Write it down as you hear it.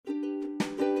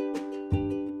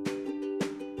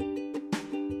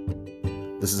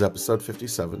This is episode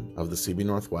 57 of the CB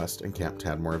Northwest and Camp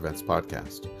Tadmor Events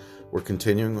podcast. We're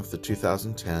continuing with the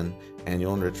 2010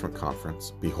 Annual Enrichment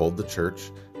Conference, Behold the Church,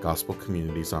 Gospel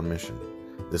Communities on Mission.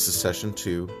 This is session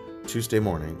 2, Tuesday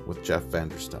morning with Jeff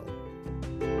Vanderstelt.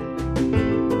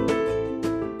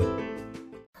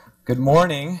 Good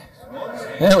morning.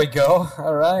 There we go.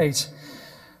 All right.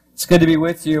 It's good to be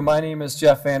with you. My name is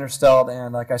Jeff Vanderstelt,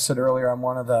 and like I said earlier, I'm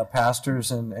one of the pastors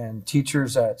and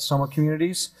teachers at Soma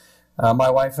Communities.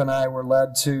 My wife and I were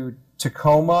led to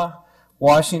Tacoma,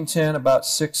 Washington, about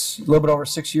a little bit over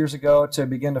 6 years ago to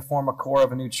begin to form a core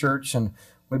of a new church, and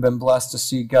we've been blessed to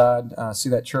see God see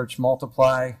that church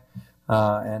multiply,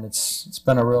 and it's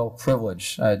been a real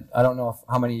privilege. I don't know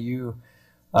how many of you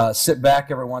sit back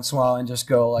every once in a while and just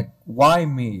go like, why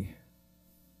me?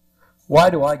 Why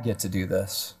do I get to do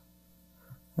this?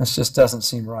 This just doesn't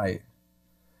seem right.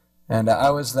 And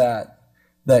I was that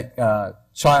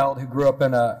child who grew up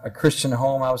in a Christian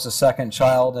home. I was the second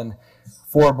child and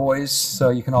 4 boys, so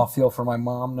you can all feel for my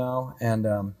mom now. And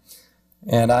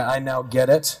I now get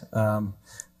it,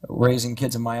 raising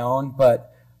kids of my own.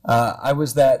 But I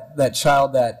was that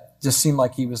child that just seemed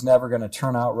like he was never going to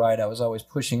turn out right. I was always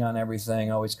pushing on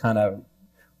everything, always kind of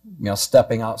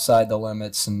stepping outside the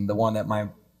limits, and the one that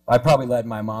I probably led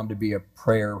my mom to be a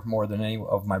prayer more than any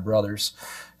of my brothers.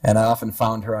 And I often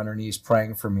found her on her knees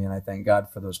praying for me, and I thank God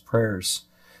for those prayers.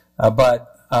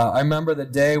 But I remember the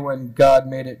day when God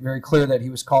made it very clear that he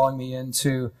was calling me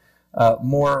into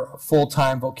more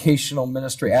full-time vocational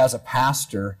ministry as a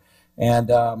pastor.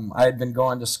 And I had been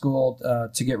going to school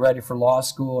to get ready for law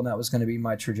school, and that was going to be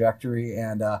my trajectory.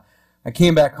 And I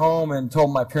came back home and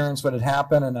told my parents what had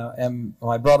happened, and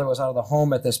my brother was out of the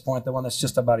home at this point, the one that's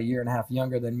just about a year and a half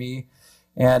younger than me.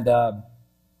 And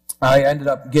I ended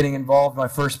up getting involved in my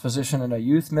first position in a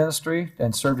youth ministry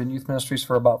and served in youth ministries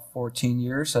for about 14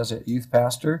 years as a youth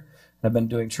pastor. And I've been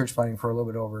doing church planting for a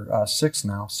little bit over 6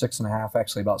 now, 6.5,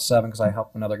 actually about 7, because I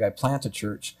helped another guy plant a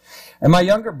church. And my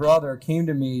younger brother came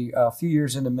to me a few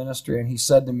years into ministry, and he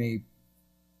said to me,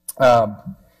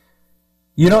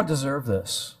 "You don't deserve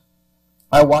this.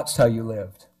 I watched how you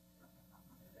lived."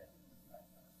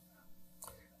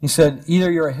 He said,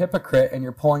 "Either you're a hypocrite and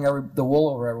you're pulling the wool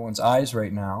over everyone's eyes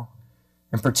right now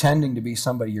and pretending to be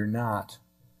somebody you're not,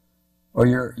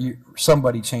 or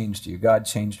somebody changed you. God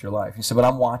changed your life." He said, "But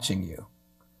I'm watching you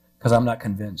because I'm not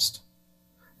convinced."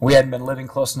 We hadn't been living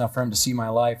close enough for him to see my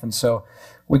life, and so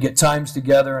we get times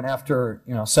together, and after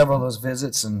several of those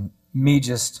visits and me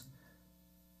just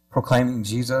proclaiming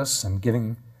Jesus and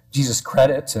giving Jesus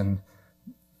credit and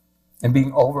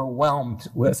being overwhelmed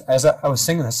with, as I was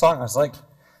singing the song, I was like,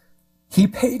 he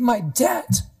paid my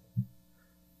debt.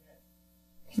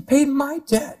 He paid my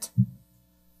debt.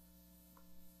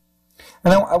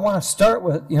 And I want to start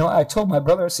with, I told my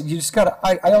brother, I said, you just got to,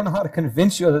 I don't know how to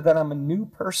convince you other than I'm a new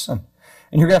person.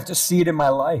 And you're going to have to see it in my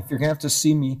life. You're going to have to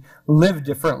see me live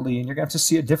differently. And you're going to have to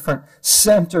see a different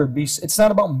center. It's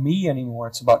not about me anymore.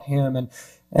 It's about him. And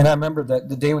I remember that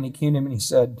the day when he came to me and he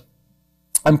said,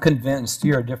 "I'm convinced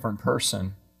you're a different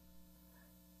person.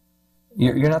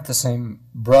 You're not the same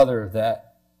brother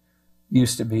that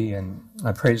used to be," and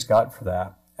I praise God for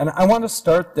that. And I want to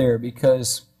start there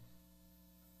because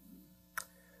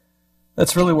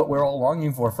that's really what we're all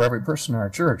longing for every person in our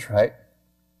church, right?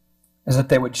 Is that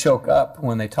they would choke up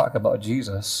when they talk about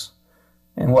Jesus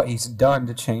and what he's done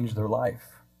to change their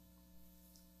life.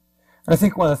 And I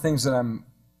think one of the things that I'm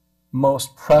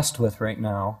most pressed with right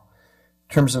now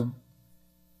in terms of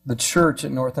the church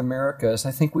in North America is I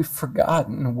think we've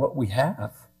forgotten what we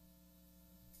have.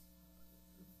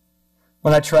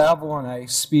 When I travel and I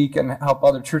speak and help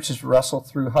other churches wrestle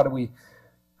through how do we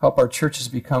help our churches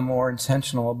become more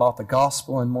intentional about the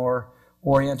gospel and more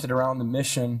oriented around the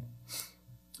mission,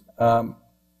 I'm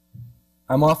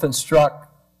often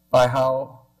struck by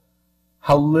how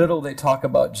little they talk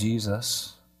about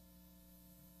Jesus.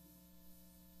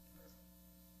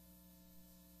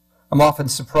 I'm often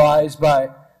surprised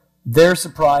by their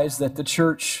surprise that the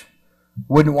church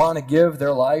wouldn't want to give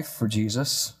their life for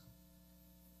Jesus.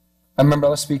 I remember I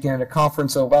was speaking at a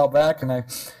conference a while back, and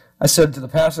I said to the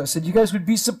pastor, I said, "You guys would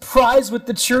be surprised what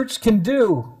the church can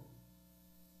do.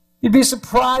 You'd be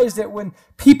surprised at when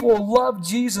people love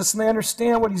Jesus and they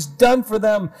understand what he's done for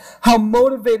them, how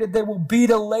motivated they will be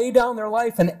to lay down their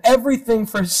life and everything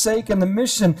for his sake and the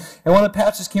mission." And one of the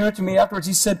pastors came up to me afterwards.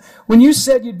 He said, "When you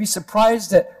said you'd be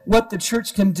surprised at what the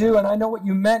church can do, and I know what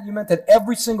you meant that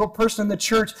every single person in the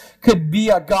church could be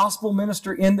a gospel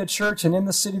minister in the church and in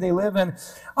the city they live in.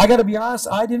 I got to be honest,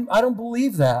 I don't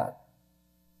believe that."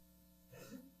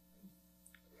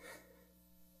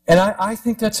 And I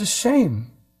think that's a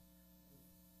shame.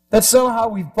 That somehow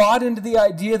we've bought into the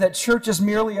idea that church is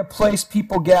merely a place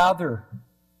people gather.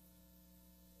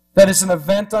 That it's an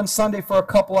event on Sunday for a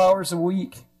couple hours a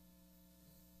week.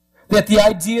 That the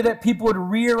idea that people would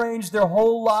rearrange their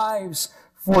whole lives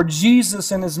for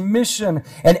Jesus and His mission,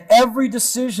 and every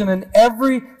decision and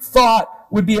every thought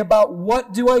would be about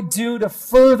what do I do to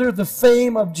further the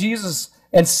fame of Jesus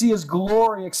and see His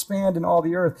glory expand in all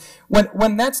the earth.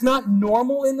 When that's not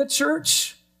normal in the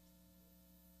church,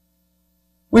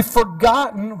 we've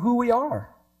forgotten who we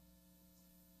are.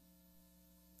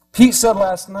 Pete said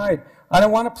last night, I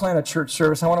don't want to plan a church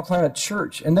service, I want to plan a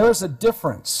church. And there is a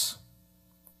difference.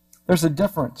 There's a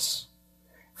difference.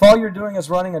 If all you're doing is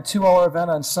running a 2-hour event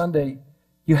on Sunday,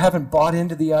 you haven't bought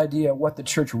into the idea of what the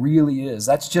church really is.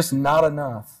 That's just not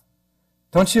enough.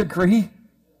 Don't you agree?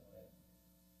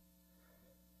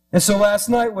 And so last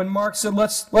night when Mark said,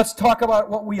 let's talk about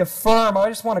what we affirm, I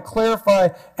just want to clarify,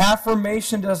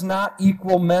 affirmation does not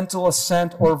equal mental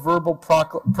assent or verbal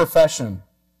profession.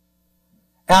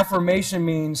 Affirmation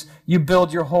means you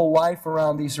build your whole life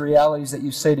around these realities that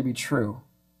you say to be true.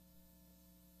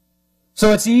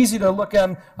 So it's easy to look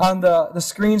on the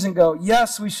screens and go,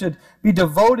 yes, we should be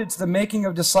devoted to the making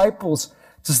of disciples.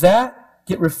 Does that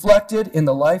get reflected in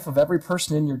the life of every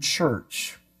person in your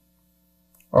church?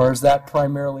 Or is that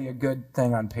primarily a good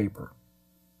thing on paper?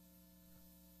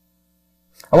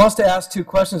 I want us to ask 2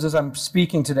 questions as I'm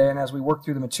speaking today, and as we work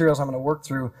through the materials I'm going to work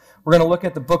through. We're going to look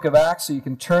at the book of Acts, so you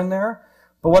can turn there.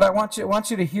 But what I want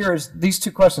you to hear is these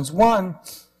 2 questions. One,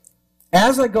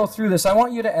 as I go through this, I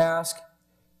want you to ask,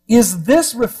 is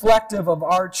this reflective of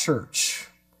our church?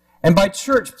 And by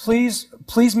church, please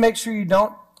make sure you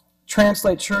don't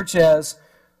translate church as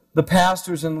the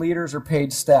pastors and leaders or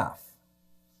paid staff.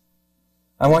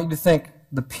 I want you to think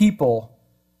the people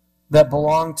that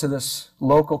belong to this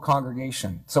local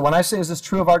congregation. So when I say, is this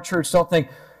true of our church, don't think,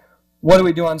 what do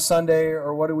we do on Sunday,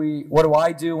 or what do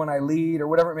I do when I lead, or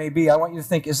whatever it may be. I want you to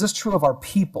think, is this true of our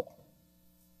people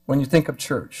when you think of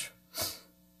church?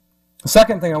 The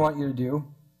second thing I want you to do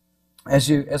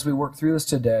as we work through this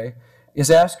today is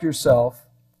ask yourself,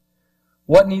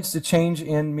 what needs to change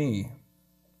in me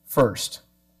first?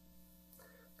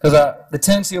 Because the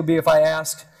tendency will be if I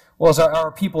ask, well, is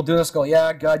our people doing this? Go,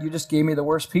 yeah, God, you just gave me the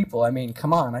worst people. I mean,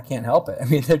 come on, I can't help it. I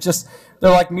mean,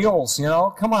 they're like mules,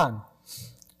 come on.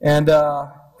 And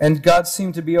God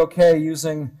seemed to be okay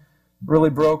using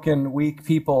really broken, weak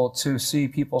people to see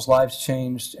people's lives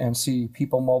changed and see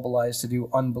people mobilized to do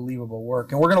unbelievable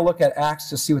work. And we're going to look at Acts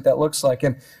to see what that looks like.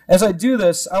 And as I do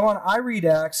this, I read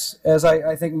Acts as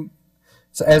I think,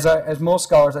 as most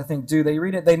scholars I think do. They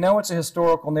read it, they know it's a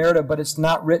historical narrative, but it's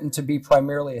not written to be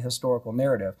primarily a historical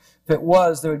narrative. If it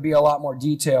was, there would be a lot more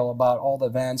detail about all the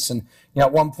events. And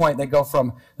at one point they go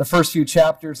from the first few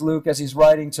chapters, Luke, as he's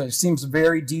writing, to it seems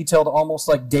very detailed, almost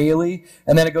like daily,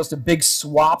 and then it goes to big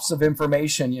swaps of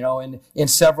information, in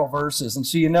several verses. And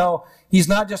so he's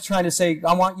not just trying to say,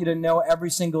 I want you to know every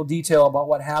single detail about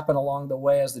what happened along the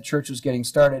way as the church was getting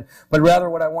started, but rather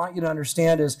what I want you to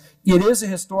understand is it is a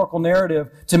historical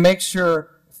narrative to make sure,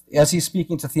 as he's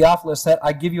speaking to Theophilus, that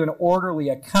I give you an orderly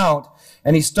account.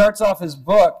 And he starts off his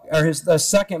book, or the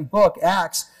second book,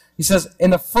 Acts. He says, in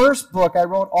the first book, I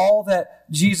wrote all that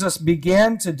Jesus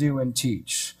began to do and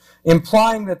teach,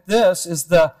 implying that this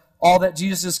is all that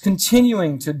Jesus is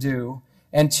continuing to do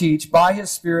and teach by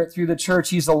His Spirit through the church.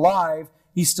 He's alive.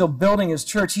 He's still building His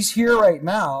church. He's here right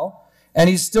now. And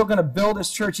He's still going to build His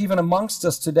church even amongst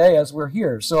us today as we're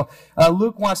here. So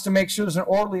Luke wants to make sure there's an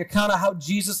orderly account of how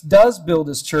Jesus does build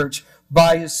His church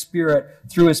by His Spirit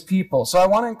through His people. So I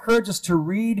want to encourage us to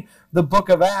read the book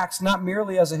of Acts not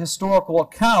merely as a historical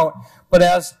account, but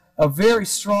as a very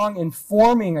strong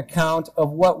informing account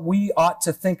of what we ought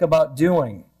to think about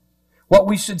doing. What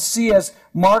we should see, as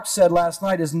Mark said last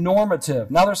night, is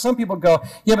normative. Now, there's some people who go,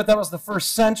 yeah, but that was the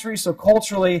first century, so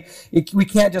culturally, we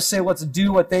can't just say let's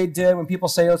do what they did. When people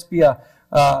say let's be a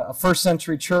first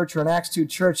century church or an Acts 2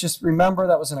 church, just remember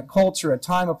that was in a culture, a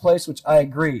time, a place, which I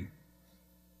agree.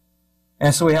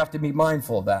 And so we have to be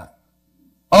mindful of that.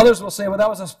 Others will say, well, that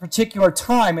was a particular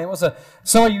time.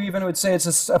 Some of you even would say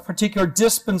it's a particular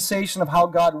dispensation of how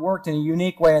God worked in a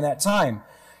unique way in that time.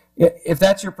 If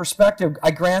that's your perspective,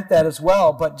 I grant that as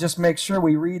well, but just make sure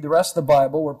we read the rest of the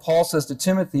Bible where Paul says to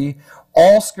Timothy,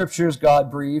 all Scripture is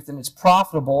God-breathed and it's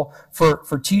profitable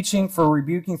for teaching, for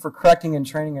rebuking, for correcting, and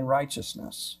training in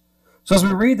righteousness. So as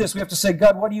we read this, we have to say,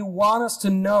 God, what do you want us to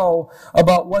know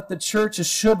about what the church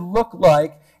should look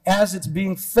like as it's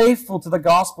being faithful to the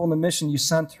gospel and the mission you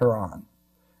sent her on?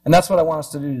 And that's what I want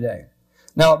us to do today.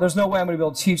 Now, there's no way I'm going to be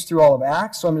able to teach through all of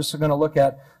Acts, so I'm just going to look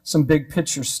at some big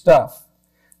picture stuff.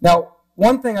 Now,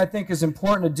 one thing I think is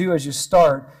important to do as you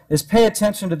start is pay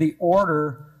attention to the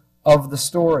order of the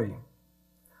story.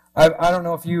 I don't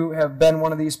know if you have been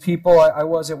one of these people. I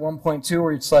was at one point too,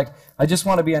 where it's like, I just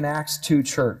want to be an Acts 2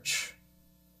 church.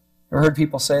 Ever heard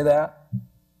people say that? In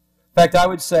fact, I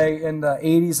would say in the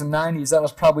 80s and 90s, that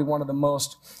was probably one of the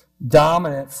most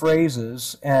dominant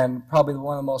phrases and probably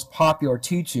one of the most popular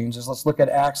teachings is let's look at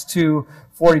Acts 2,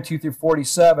 42 through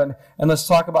 47, and let's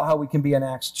talk about how we can be an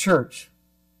Acts church.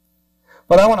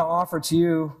 But I want to offer to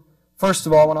you, first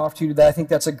of all, I want to offer to you that I think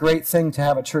that's a great thing to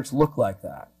have a church look like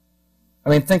that. I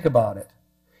mean, think about it.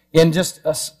 In just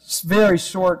a very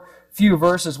short few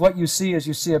verses, what you see is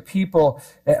you see a people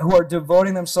who are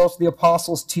devoting themselves to the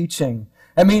apostles' teaching.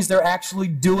 That means they're actually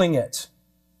doing it.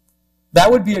 That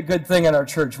would be a good thing in our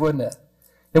church, wouldn't it?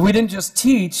 If we didn't just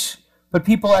teach, but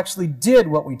people actually did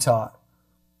what we taught.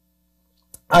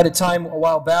 I had a time a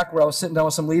while back where I was sitting down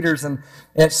with some leaders, and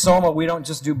at Soma, we don't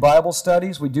just do Bible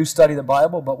studies. We do study the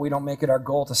Bible, but we don't make it our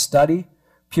goal to study,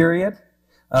 period.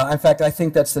 In fact, I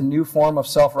think that's the new form of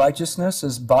self-righteousness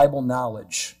is Bible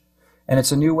knowledge. And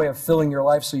it's a new way of filling your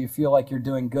life so you feel like you're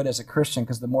doing good as a Christian,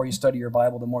 because the more you study your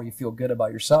Bible, the more you feel good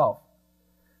about yourself.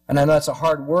 And I know that's a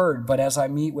hard word, but as I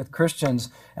meet with Christians,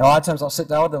 and a lot of times I'll sit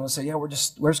down with them and say, yeah, we're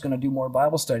just going to do more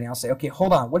Bible study. And I'll say, okay,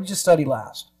 hold on. What did you study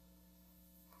last?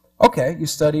 Okay, you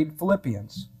studied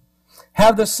Philippians.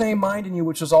 Have the same mind in you,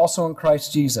 which was also in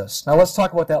Christ Jesus. Now let's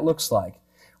talk about what that looks like.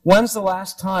 When's the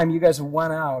last time you guys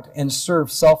went out and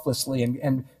served selflessly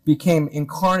and became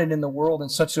incarnate in the world in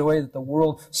such a way that the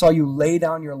world saw you lay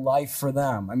down your life for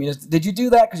them? I mean, did you do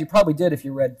that? Because you probably did if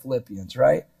you read Philippians,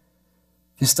 right?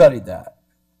 You studied that.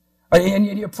 And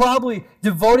you probably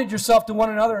devoted yourself to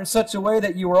one another in such a way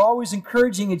that you were always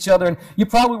encouraging each other, and you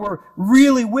probably were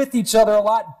really with each other a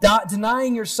lot,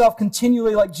 denying yourself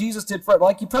continually like Jesus did for it.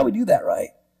 Like, you probably do that,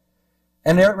 right?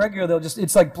 And they're regular,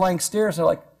 it's like blank stares. They're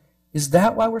like, is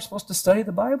that why we're supposed to study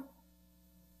the Bible?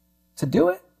 To do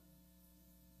it?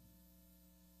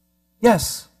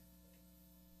 Yes.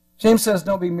 James says,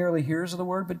 don't be merely hearers of the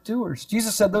word, but doers.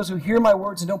 Jesus said, those who hear my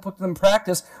words and don't put them in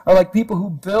practice are like people who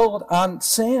build on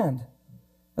sand.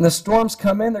 And the storms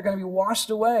come in, they're going to be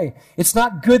washed away. It's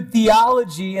not good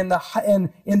theology in the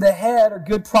head or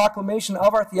good proclamation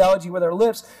of our theology with our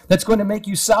lips that's going to make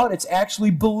you solid. It's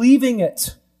actually believing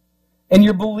it. And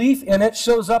your belief in it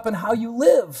shows up in how you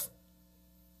live.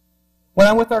 When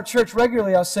I'm with our church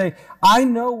regularly, I'll say, I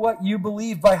know what you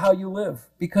believe by how you live,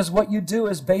 because what you do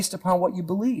is based upon what you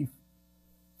believe,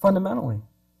 fundamentally.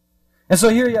 And so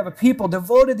here you have a people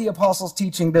devoted to the apostles'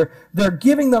 teaching. They're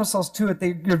giving themselves to it.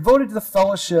 They're devoted to the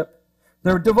fellowship.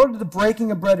 They're devoted to the breaking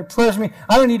of bread and prayers. I mean,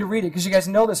 I don't need to read it because you guys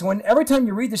know this. And every time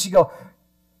you read this, you go,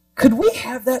 could we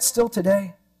have that still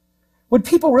today? Would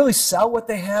people really sell what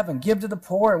they have and give to the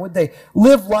poor? And would they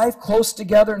live life close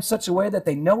together in such a way that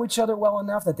they know each other well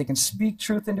enough that they can speak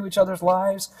truth into each other's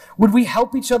lives? Would we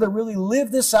help each other really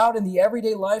live this out in the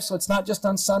everyday life so it's not just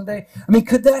on Sunday? I mean,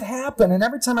 could that happen? And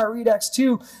every time I read Acts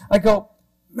 2, I go,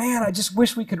 man, I just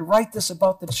wish we could write this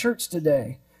about the church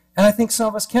today. And I think some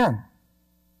of us can.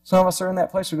 Some of us are in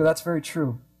that place where we go, that's very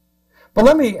true. But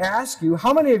let me ask you,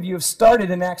 how many of you have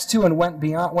started in Acts 2 and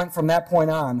went from that point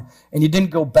on, and you didn't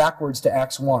go backwards to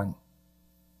Acts 1?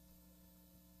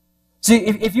 See,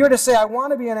 if you were to say, I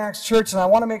want to be an Acts church, and I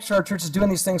want to make sure our church is doing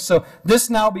these things, so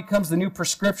this now becomes the new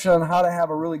prescription on how to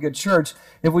have a really good church,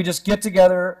 if we just get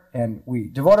together and we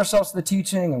devote ourselves to the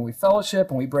teaching, and we fellowship,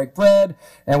 and we break bread,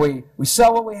 and we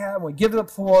sell what we have, and we give to the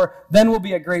poor, then we'll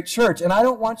be a great church. And I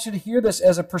don't want you to hear this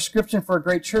as a prescription for a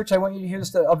great church. I want you to hear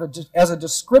this as a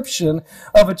description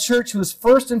of a church who is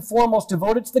first and foremost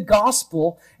devoted to the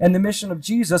gospel and the mission of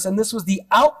Jesus, and this was the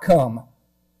outcome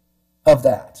of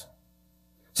that.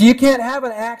 So you can't have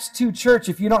an Acts 2 church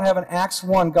if you don't have an Acts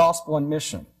 1 gospel and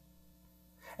mission.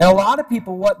 And a lot of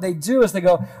people, what they do is they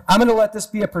go, I'm going to let this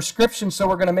be a prescription, so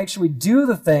we're going to make sure we do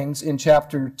the things in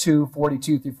chapter 2,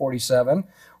 42 through 47.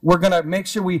 We're going to make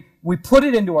sure we put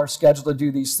it into our schedule to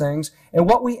do these things. And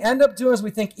what we end up doing is we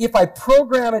think, if I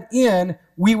program it in,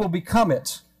 we will become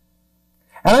it.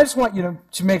 And I just want you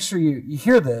to make sure you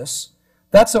hear this.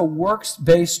 That's a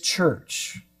works-based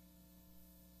church.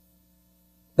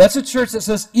 That's a church that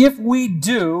says, if we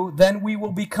do, then we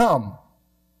will become.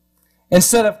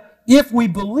 Instead of, if we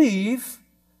believe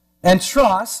and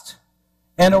trust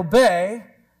and obey,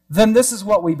 then this is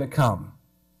what we become.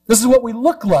 This is what we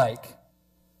look like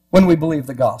when we believe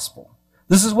the gospel.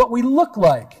 This is what we look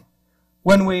like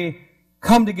when we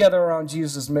come together around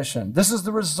Jesus' mission. This is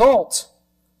the result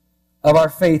of our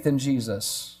faith in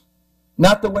Jesus,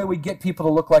 not the way we get people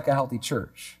to look like a healthy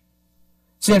church.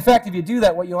 See, in fact, if you do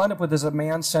that, what you'll end up with is a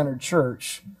man-centered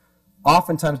church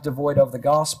oftentimes devoid of the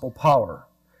gospel power,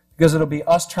 because it'll be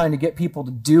us trying to get people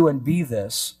to do and be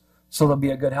this so there'll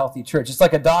be a good, healthy church. It's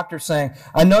like a doctor saying,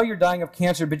 I know you're dying of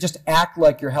cancer, but just act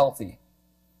like you're healthy.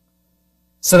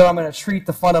 So that I'm going to treat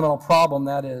the fundamental problem,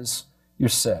 that is, you're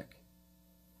sick.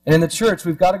 And in the church,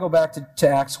 we've got to go back to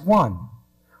Acts 1.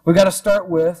 We've got to start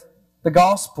with the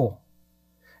gospel.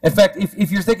 In fact,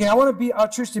 if you're thinking, I want our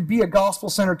church to be a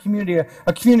gospel-centered community,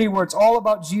 a community where it's all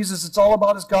about Jesus, it's all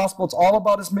about his gospel, it's all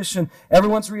about his mission,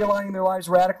 everyone's realigning their lives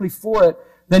radically for it,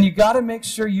 then you got to make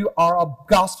sure you are a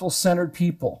gospel-centered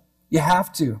people. You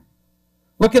have to.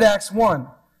 Look at Acts 1.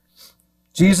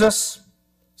 Jesus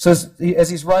says, as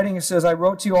he's writing, he says, I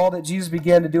wrote to you all that Jesus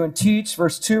began to do and teach,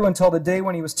 verse 2, until the day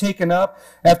when he was taken up,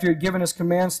 after he had given his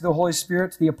commands to the Holy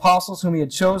Spirit, to the apostles whom he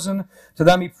had chosen. To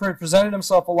them he presented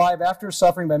himself alive after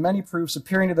suffering by many proofs,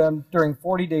 appearing to them during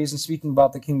 40 days and speaking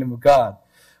about the kingdom of God.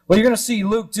 What you're going to see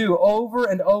Luke do over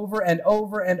and over and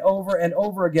over and over and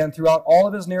over again throughout all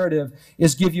of his narrative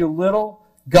is give you little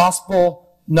gospel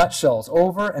nutshells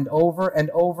over and over and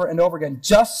over and over again,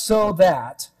 just so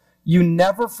that you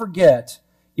never forget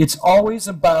it's always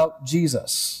about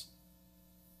Jesus.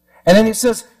 And then he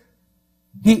says,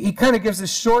 he kind of gives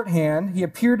this shorthand. He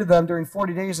appeared to them during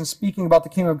 40 days and speaking about the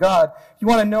kingdom of God. If you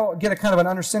want to get a kind of an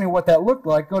understanding of what that looked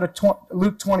like, go to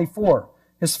Luke 24,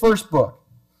 his first book.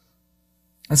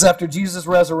 It's after Jesus'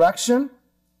 resurrection.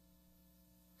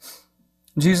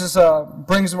 Jesus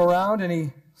brings him around,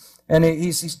 and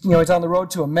he's on the road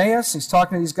to Emmaus. He's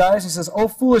talking to these guys. He says, "O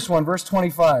foolish one," verse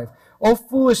 25, "O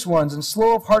foolish ones, and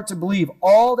slow of heart to believe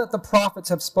all that the prophets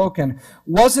have spoken.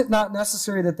 Was it not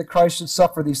necessary that the Christ should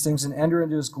suffer these things and enter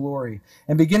into his glory?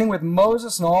 And beginning with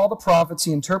Moses and all the prophets,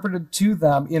 he interpreted to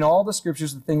them in all the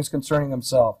scriptures the things concerning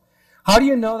himself." How do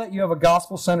you know that you have a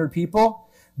gospel-centered people?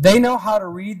 They know how to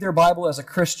read their Bible as a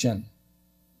Christian.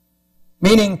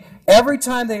 Meaning, every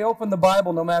time they open the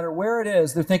Bible, no matter where it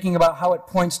is, they're thinking about how it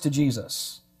points to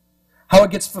Jesus, how it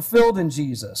gets fulfilled in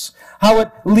Jesus, how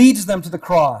it leads them to the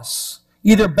cross,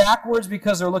 either backwards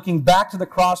because they're looking back to the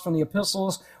cross from the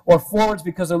epistles, or forwards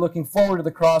because they're looking forward to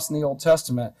the cross in the Old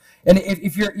Testament. And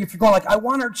if you're going like, I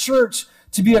want our church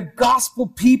to be a gospel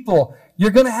people,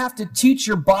 you're going to have to teach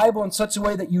your Bible in such a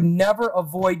way that you never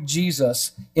avoid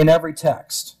Jesus in every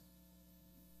text.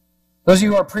 Those of you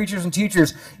who are preachers and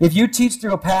teachers, if you teach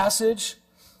through a passage,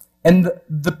 and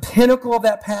the pinnacle of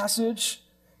that passage,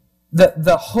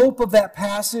 the hope of that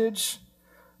passage,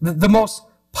 the most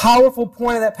powerful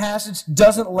point of that passage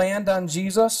doesn't land on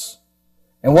Jesus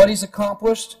and what he's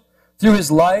accomplished through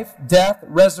his life, death,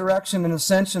 resurrection, and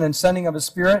ascension and sending of his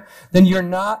Spirit, then you're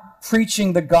not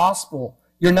preaching the gospel.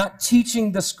 You're not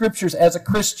teaching the scriptures as a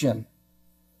Christian.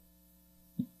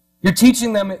 You're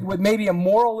teaching them with maybe a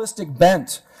moralistic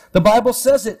bent. The Bible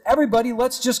says it. Everybody,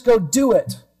 let's just go do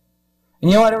it. And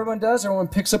you know what everyone does? Everyone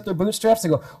picks up their bootstraps. They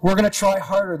go, we're going to try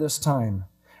harder this time.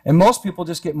 And most people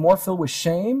just get more filled with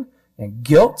shame and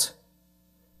guilt,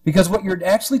 because what you're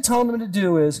actually telling them to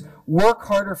do is work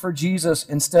harder for Jesus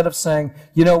instead of saying,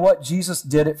 you know what, Jesus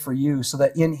did it for you so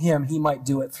that in him he might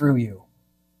do it through you.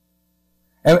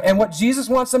 And what Jesus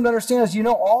wants them to understand is,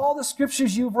 all the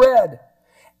scriptures you've read,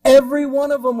 every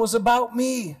one of them was about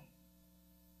me.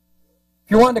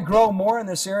 If you're wanting to grow more in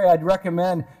this area, I'd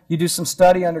recommend you do some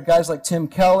study under guys like Tim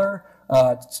Keller,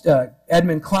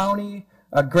 Edmund Clowney,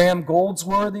 Graham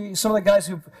Goldsworthy, some of the guys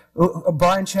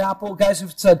Brian Chappell, guys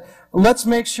who've said, let's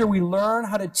make sure we learn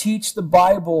how to teach the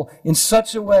Bible in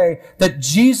such a way that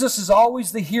Jesus is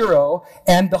always the hero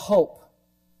and the hope.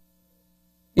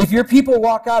 If your people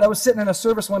walk out, I was sitting in a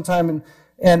service one time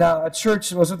and a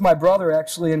church, I was with my brother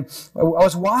actually, and I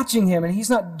was watching him, and he's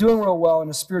not doing real well in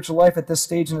his spiritual life at this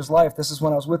stage in his life. This is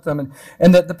when I was with them.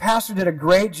 And the pastor did a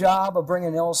great job of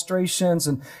bringing illustrations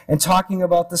and talking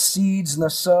about the seeds and the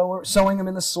sowing them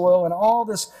in the soil and all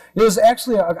this. It was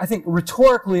actually, I think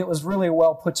rhetorically, it was really a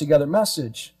well put together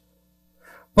message.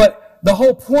 But the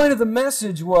whole point of the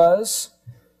message was,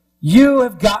 you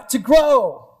have got to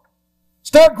grow.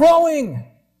 Start growing.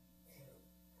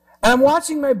 And I'm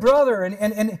watching my brother,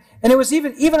 and it was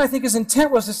even I think his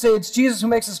intent was to say it's Jesus who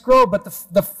makes us grow, but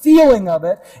the feeling of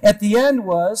it at the end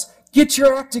was, get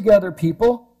your act together,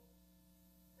 people.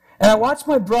 And I watched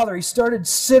my brother. He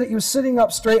was sitting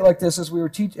up straight like this as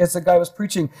the guy was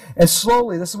preaching, and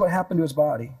slowly this is what happened to his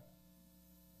body.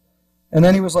 And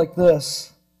then he was like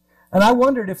this. And I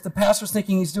wondered if the pastor's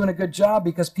thinking he's doing a good job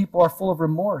because people are full of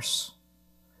remorse.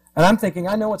 And I'm thinking,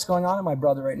 I know what's going on in my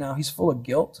brother right now. He's full of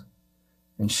guilt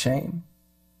and shame.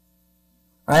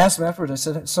 I asked him afterwards, I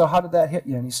said, so how did that hit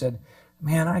you? And he said,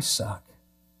 man, I suck.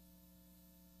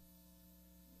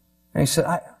 And he said,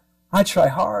 I try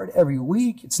hard every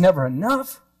week. It's never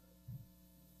enough.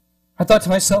 I thought to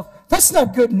myself, that's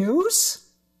not good news.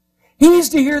 He needs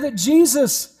to hear that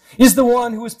Jesus is the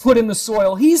one who was put in the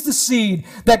soil. He's the seed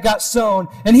that got sown,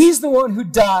 and he's the one who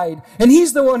died, and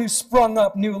he's the one who sprung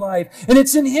up new life. And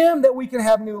it's in him that we can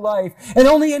have new life, and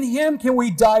only in him can we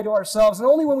die to ourselves. And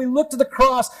only when we look to the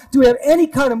cross do we have any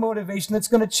kind of motivation that's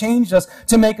going to change us,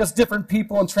 to make us different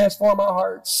people and transform our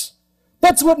hearts.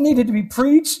 That's what needed to be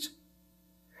preached.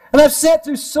 And I've sat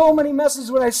through so many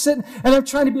messages when I sit and I'm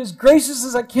trying to be as gracious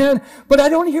as I can, but I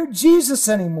don't hear Jesus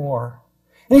anymore.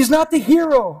 And he's not the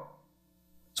hero.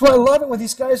 That's why I love it when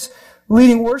these guys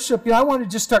leading worship. I wanted to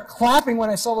just start clapping when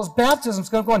I saw those baptisms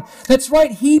going, that's right,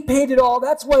 he paid it all.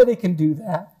 That's why they can do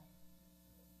that.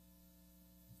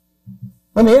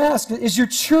 Let me ask, is your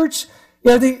church,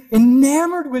 are they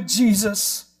enamored with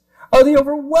Jesus? Are they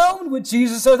overwhelmed with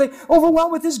Jesus? Are they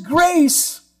overwhelmed with his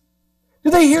grace? Do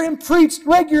they hear him preached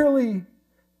regularly?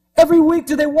 Every week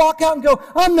do they walk out and go,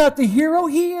 I'm not the hero,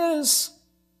 he is.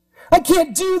 I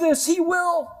can't do this, he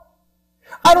will.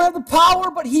 I don't have the power,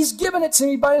 but he's given it to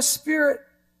me by his Spirit.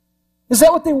 Is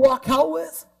that what they walk out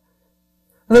with?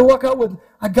 And they walk out with,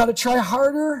 I got to try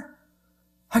harder.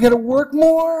 I got to work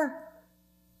more.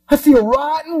 I feel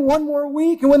rotten, one more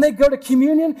week. And when they go to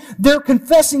communion, they're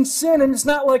confessing sin, and it's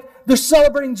not like they're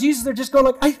celebrating Jesus. They're just going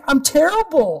like, I'm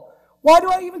terrible. Why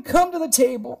do I even come to the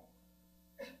table?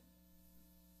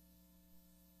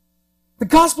 The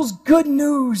gospel's good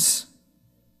news.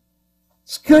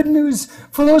 It's good news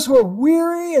for those who are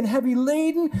weary and heavy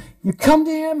laden. You come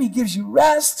to him, he gives you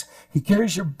rest. He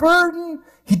carries your burden.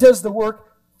 He does the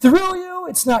work through you.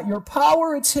 It's not your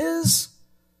power, it's his.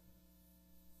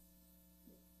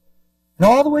 And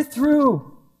all the way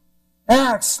through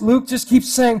Acts, Luke just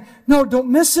keeps saying, no,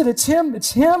 don't miss it. It's him.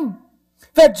 It's him.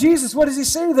 In fact, Jesus, what does he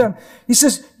say to them? He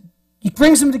says, he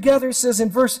brings them together. He says in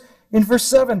verse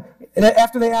 7,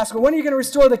 after they ask, well, when are you going to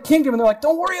restore the kingdom? And they're like,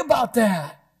 don't worry about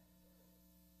that.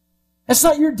 That's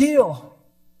not your deal.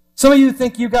 Some of you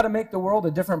think you've got to make the world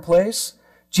a different place.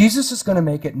 Jesus is going to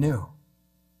make it new.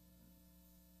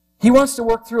 He wants to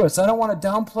work through us. I don't want to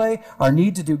downplay our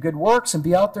need to do good works and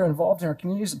be out there involved in our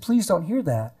communities. Please don't hear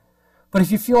that. But if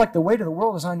you feel like the weight of the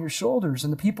world is on your shoulders,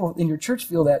 and the people in your church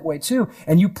feel that way too,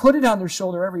 and you put it on their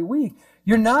shoulder every week,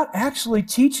 you're not actually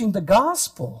teaching the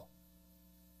gospel.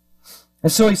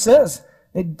 And so he says,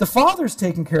 the Father's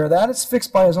taking care of that. It's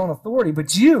fixed by his own authority.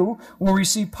 But you will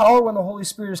receive power when the Holy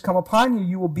Spirit has come upon you.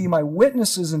 You will be my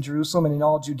witnesses in Jerusalem and in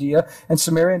all Judea and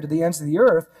Samaria and to the ends of the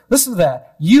earth. Listen to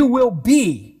that. You will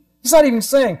be. He's not even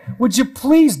saying, would you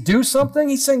please do something?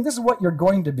 He's saying, this is what you're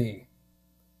going to be.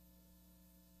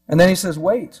 And then he says,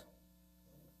 wait.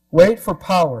 Wait for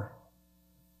power.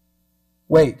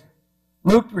 Wait.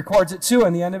 Luke records it too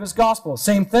in the end of his gospel.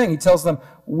 Same thing. He tells them,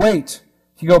 wait.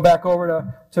 If you go back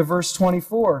over to verse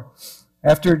 24,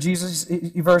 after Jesus,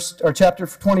 chapter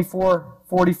 24,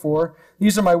 44,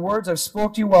 these are my words I've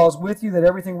spoke to you while I was with you, that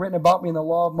everything written about me in the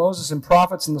law of Moses and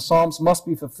prophets and the Psalms must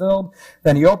be fulfilled.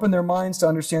 Then he opened their minds to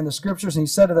understand the scriptures, and he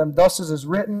said to them, thus it is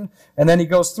written. And then he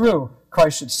goes through,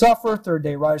 Christ should suffer, third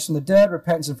day rise from the dead,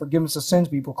 repentance and forgiveness of sins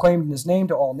be proclaimed in his name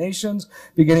to all nations,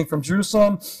 beginning from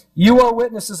Jerusalem. You are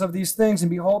witnesses of these things,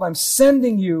 and behold, I'm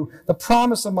sending you the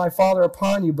promise of my Father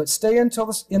upon you, but stay in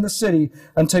the city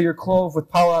until you're clothed with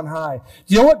power on high.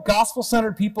 Do you know what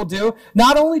gospel-centered people do?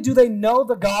 Not only do they know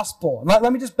the gospel,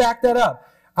 let me just back that up.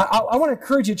 I want to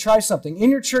encourage you to try something. In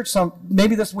your church,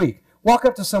 maybe this week, walk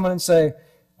up to someone and say,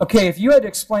 okay, if you had to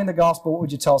explain the gospel, what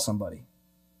would you tell somebody?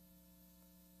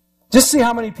 Just see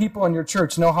how many people in your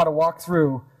church know how to walk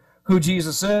through who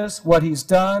Jesus is, what he's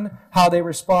done, how they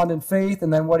respond in faith,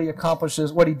 and then what he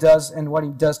accomplishes, what he does, and what he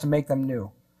does to make them new.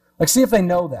 Like, see if they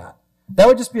know that. That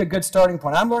would just be a good starting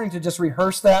point. I'm learning to just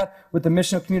rehearse that with the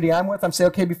missional community I'm with. I'm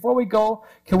saying, okay, before we go,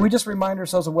 can we just remind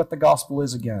ourselves of what the gospel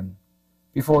is again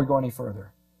before we go any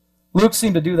further? Luke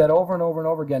seemed to do that over and over and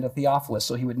over again to Theophilus,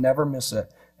 so he would never miss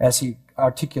it as he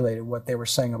articulated what they were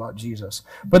saying about Jesus.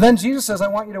 But then Jesus says, I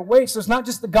want you to wait. So it's not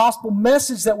just the gospel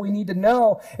message that we need to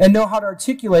know and know how to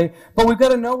articulate, but we've got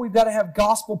to know we've got to have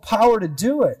gospel power to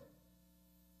do it.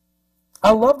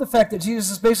 I love the fact that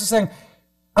Jesus is basically saying,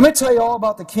 I'm going to tell you all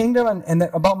about the kingdom and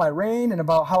about my reign and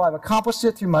about how I've accomplished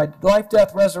it through my life,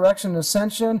 death, resurrection, and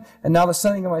ascension, and now the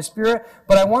sending of my Spirit.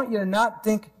 But I want you to not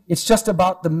think it's just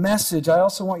about the message. I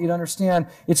also want you to understand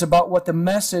it's about what the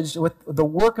message, what the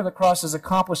work of the cross has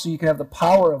accomplished, so you can have the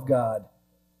power of God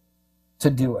to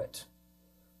do it.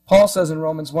 Paul says in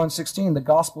Romans 1:16, the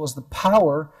gospel is the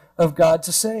power of God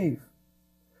to save.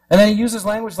 And then he uses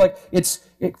language like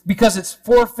because it's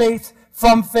for faith,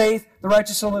 from faith, the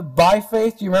righteous shall live by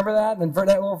faith. Do you remember that? And that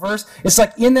little verse? It's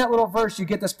like in that little verse you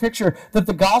get this picture that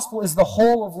the gospel is the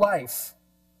whole of life.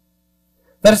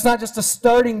 That it's not just a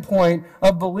starting point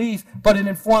of belief, but it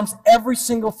informs every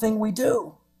single thing we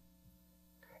do.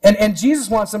 And Jesus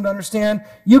wants them to understand,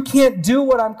 you can't do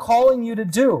what I'm calling you to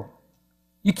do.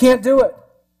 You can't do it.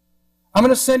 I'm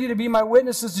going to send you to be my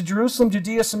witnesses to Jerusalem,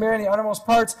 Judea, Samaria, and the uttermost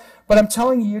parts, but I'm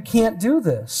telling you, you can't do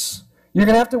this. You're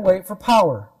going to have to wait for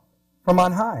power from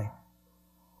on high.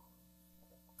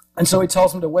 And so he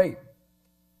tells them to wait.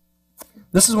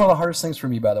 This is one of the hardest things for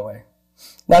me, by the way.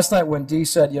 Last night when Dee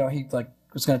said, he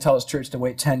was going to tell his church to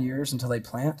wait 10 years until they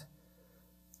plant,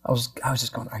 I was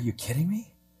just going, are you kidding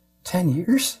me? 10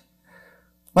 years?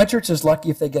 My church is lucky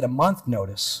if they get a month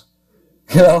notice.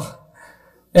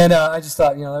 And I just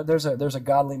thought, there's a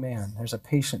godly man. There's a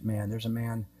patient man. There's a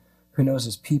man who knows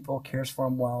his people, cares for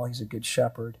them well. He's a good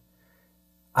shepherd.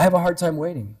 I have a hard time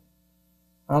waiting.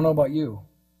 I don't know about you.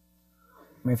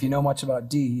 I mean, if you know much about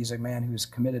Dee, he's a man who's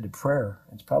committed to prayer.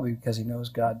 It's probably because he knows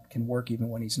God can work even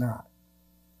when he's not.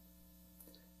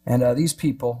 And these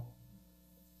people,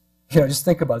 just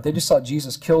think about it. They just saw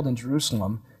Jesus killed in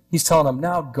Jerusalem. He's telling them,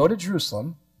 now go to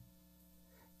Jerusalem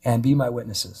and be my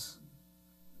witnesses.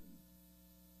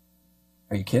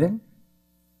 Are you kidding?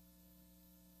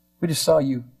 We just saw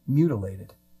you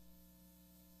mutilated.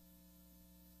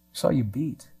 We saw you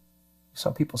beat. We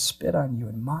saw people spit on you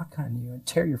and mock on you and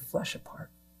tear your flesh apart.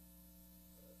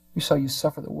 We saw you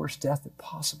suffer the worst death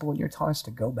possible, and you're telling us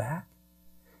to go back?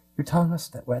 You're telling us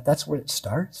that that's where it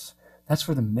starts? That's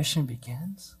where the mission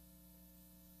begins?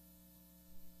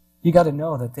 You got to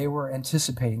know that they were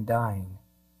anticipating dying.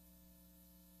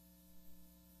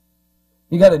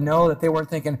 You got to know that they weren't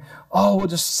thinking, we'll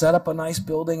just set up a nice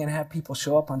building and have people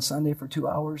show up on Sunday for 2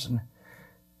 hours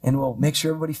and we'll make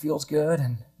sure everybody feels good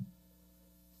and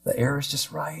the air is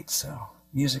just right, so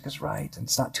music is right, and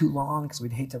it's not too long because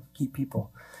we'd hate to keep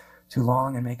people too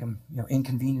long and make them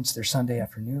inconvenience their Sunday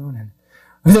afternoon.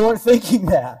 And they weren't thinking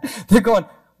that. They're going,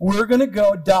 we're going to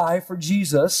go die for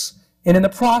Jesus, and in the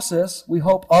process, we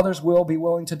hope others will be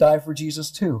willing to die for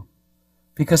Jesus too,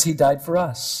 because he died for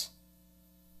us.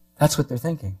 That's what they're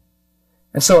thinking.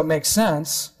 And so it makes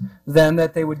sense then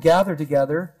that they would gather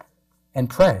together and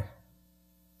pray.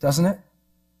 Doesn't it?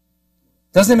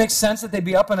 Doesn't it make sense that they'd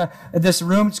be up in this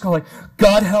room just going like,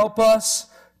 God help us,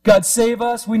 God save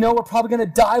us, we know we're probably going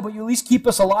to die, but you at least keep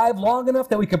us alive long enough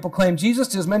that we can proclaim Jesus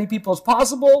to as many people as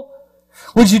possible?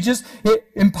 Would you just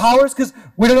empower us? Because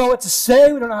we don't know what to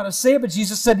say, we don't know how to say it, but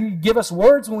Jesus said you give us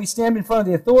words when we stand in front of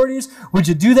the authorities. Would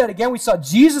you do that again? We saw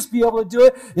Jesus be able to do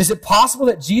it. Is it possible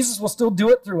that Jesus will still do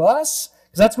it through us?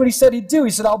 Because that's what he said he'd do. He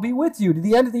said, I'll be with you to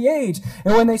the end of the age.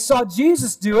 And when they saw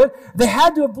Jesus do it, they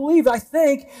had to have believed, I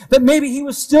think, that maybe he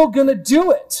was still going to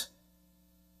do it.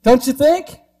 Don't you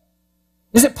think?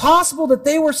 Is it possible that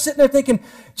they were sitting there thinking,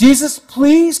 Jesus,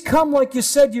 please come like you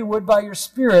said you would by your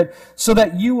Spirit so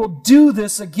that you will do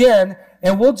this again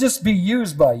and we'll just be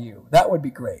used by you? That would be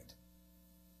great.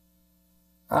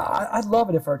 I'd love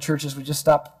it if our churches would just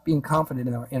stop being confident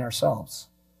in ourselves.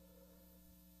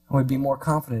 And we'd be more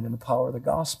confident in the power of the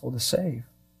gospel to save.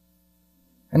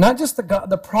 And not just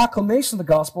the proclamation of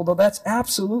the gospel, though that's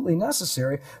absolutely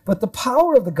necessary, but the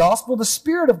power of the gospel, the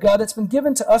Spirit of God that's been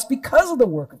given to us because of the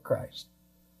work of Christ.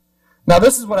 Now,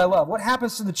 this is what I love. What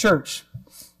happens to the church?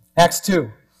 Acts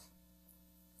 2.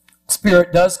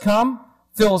 Spirit does come,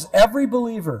 fills every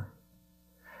believer.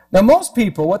 Now, most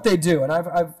people, what they do, and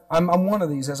I'm one of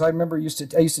these, as I remember I used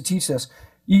to teach this.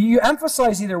 You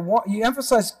emphasize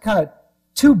kind of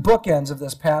two bookends of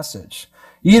this passage.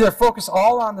 You either focus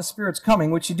all on the Spirit's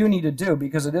coming, which you do need to do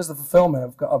because it is the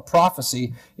fulfillment of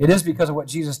prophecy. It is because of what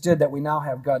Jesus did that we now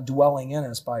have God dwelling in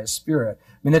us by His Spirit.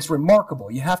 I mean, it's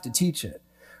remarkable. You have to teach it.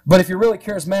 But if you're really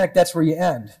charismatic, that's where you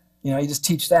end. You just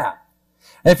teach that.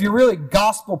 And if you're really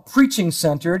gospel preaching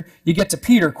centered, you get to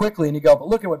Peter quickly and you go, but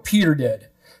look at what Peter did.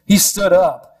 He stood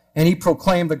up and he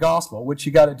proclaimed the gospel, which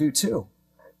you got to do too.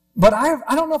 But I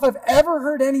don't know if I've ever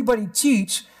heard anybody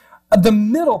teach the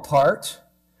middle part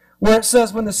where it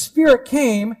says when the Spirit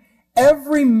came,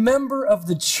 every member of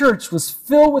the church was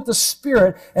filled with the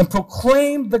Spirit and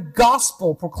proclaimed the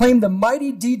gospel, proclaimed the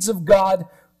mighty deeds of God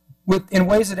in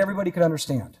ways that everybody could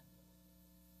understand.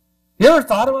 You ever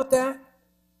thought about that?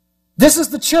 This is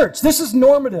the church. This is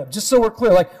normative, just so we're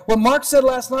clear. Like what Mark said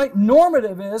last night,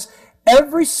 normative is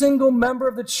every single member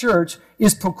of the church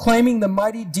is proclaiming the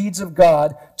mighty deeds of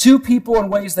God to people in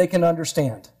ways they can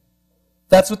understand.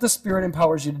 That's what the Spirit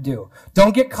empowers you to do.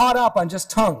 Don't get caught up on just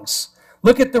tongues.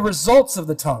 Look at the results of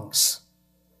the tongues.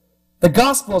 The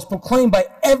gospel is proclaimed by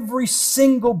every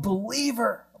single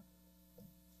believer.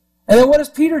 And then what does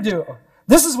Peter do?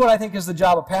 This is what I think is the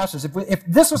job of pastors. If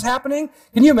this was happening,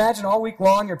 can you imagine all week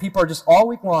long, your people are just all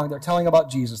week long, they're telling about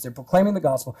Jesus. They're proclaiming the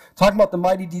gospel, talking about the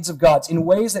mighty deeds of God in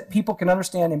ways that people can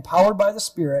understand, empowered by the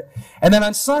Spirit. And then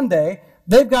on Sunday,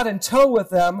 they've got in tow with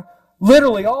them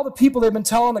literally all the people they've been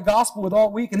telling the gospel with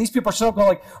all week. And these people are still going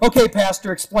like, okay,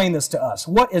 pastor, explain this to us.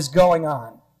 What is going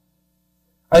on?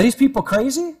 Are these people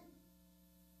crazy?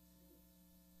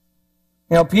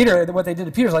 You know, Peter, what they did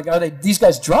to Peter is like, are these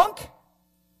guys drunk?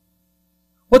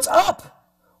 What's up?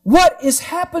 What is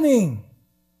happening?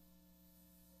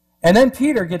 And then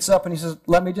Peter gets up and he says,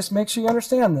 let me just make sure you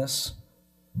understand this.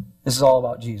 This is all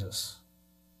about Jesus.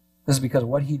 This is because of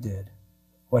what he did,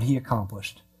 what he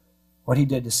accomplished, what he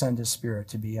did to send his Spirit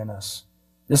to be in us.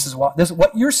 This is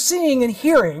what you're seeing and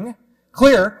hearing,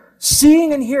 clear,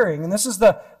 seeing and hearing, and this is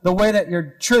the way that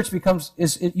your church becomes,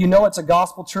 you know it's a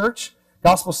gospel church,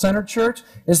 gospel-centered church,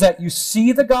 is that you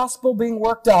see the gospel being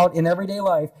worked out in everyday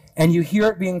life and you hear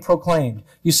it being proclaimed.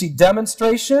 You see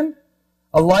demonstration,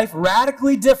 a life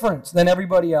radically different than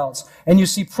everybody else. And you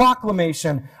see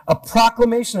proclamation, a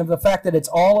proclamation of the fact that it's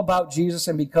all about Jesus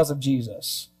and because of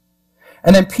Jesus.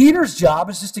 And then Peter's job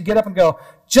is just to get up and go,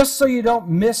 just so you don't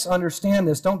misunderstand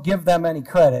this, don't give them any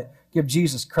credit, give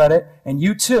Jesus credit, and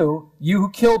you too, you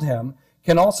who killed him,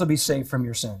 can also be saved from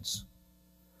your sins.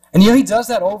 And he does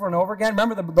that over and over again.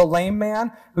 Remember the lame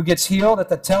man who gets healed at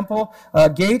the temple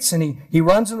gates, and he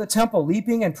runs in the temple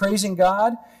leaping and praising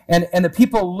God. And the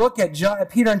people look at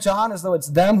Peter and John as though it's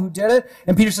them who did it.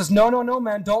 And Peter says, no,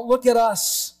 man, don't look at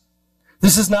us.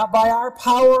 This is not by our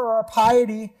power or our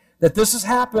piety that this has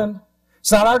happened.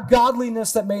 It's not our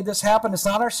godliness that made this happen. It's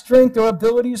not our strength or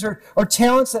abilities or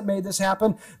talents that made this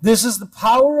happen. This is the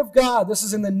power of God. This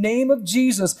is in the name of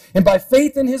Jesus. And by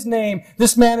faith in his name,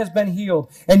 this man has been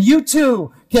healed. And you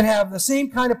too can have the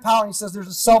same kind of power. And he says there's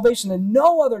a salvation in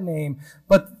no other name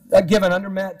but given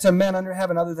to men under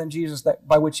heaven other than Jesus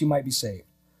by which you might be saved.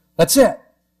 That's it.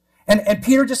 And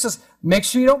Peter just says, make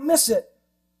sure you don't miss it.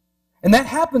 And that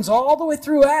happens all the way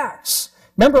through Acts.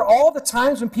 Remember all the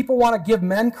times when people want to give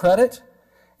men credit?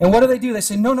 And what do? They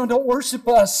say, no, don't worship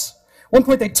us. At one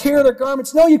point they tear their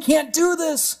garments. No, you can't do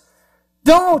this.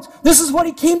 Don't. This is what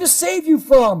he came to save you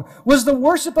from, was the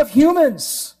worship of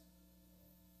humans.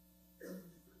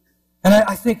 And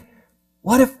I think,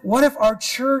 what if our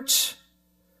church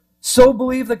so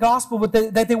believed the gospel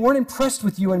that they weren't impressed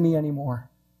with you and me anymore?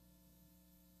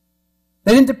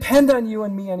 They didn't depend on you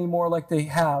and me anymore like they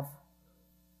have.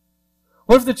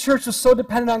 What if the church was so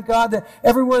dependent on God that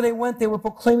everywhere they went, they were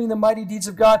proclaiming the mighty deeds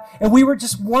of God, and we were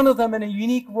just one of them in a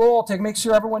unique role to make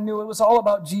sure everyone knew it was all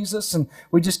about Jesus, and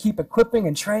we just keep equipping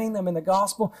and training them in the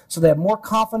gospel so they have more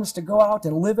confidence to go out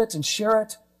and live it and share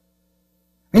it?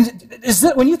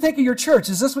 When you think of your church,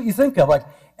 is this what you think of? Like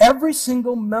every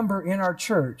single member in our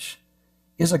church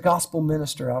is a gospel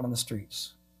minister out on the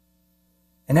streets.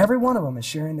 And every one of them is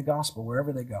sharing the gospel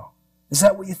wherever they go. Is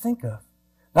that what you think of?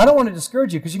 Now, I don't want to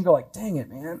discourage you because you can go like, dang it,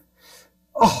 man.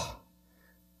 Oh,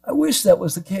 I wish that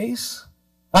was the case.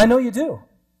 I know you do.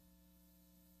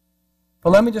 But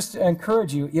let me just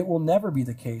encourage you, it will never be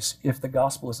the case if the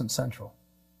gospel isn't central.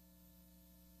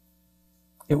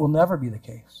 It will never be the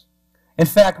case. In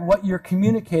fact, what you're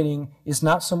communicating is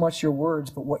not so much your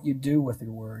words, but what you do with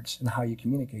your words and how you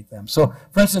communicate them. So,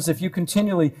 for instance, if you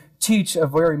continually teach a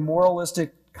very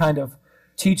moralistic kind of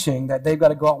teaching that they've got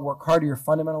to go out and work harder, you're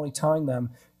fundamentally telling them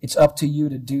it's up to you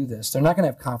to do this. They're not going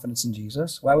to have confidence in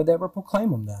Jesus. Why would they ever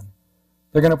proclaim him then?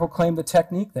 They're going to proclaim the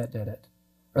technique that did it,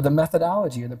 or the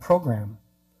methodology, or the program.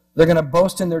 They're going to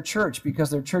boast in their church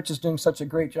because their church is doing such a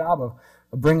great job of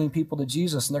bringing people to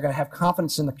Jesus, and they're going to have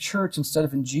confidence in the church instead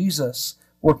of in Jesus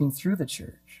working through the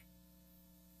church.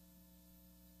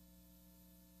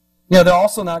 You know, they're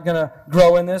also not going to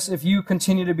grow in this if you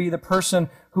continue to be the person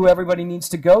who everybody needs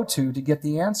to go to get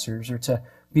the answers or to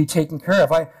be taken care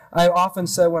of. I often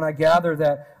say when I gather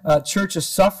that church is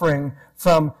suffering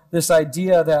from this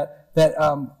idea that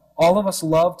all of us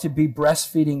love to be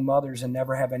breastfeeding mothers and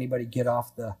never have anybody get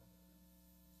off the...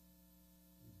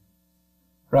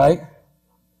 Right?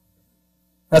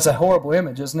 That's a horrible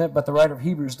image, isn't it? But the writer of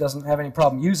Hebrews doesn't have any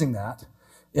problem using that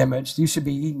image. You should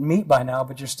be eating meat by now,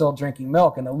 but you're still drinking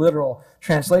milk. And the literal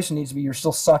translation needs to be you're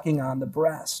still sucking on the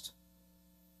breast.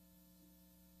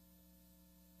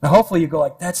 Now, hopefully you go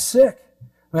like, that's sick.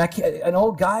 I mean, an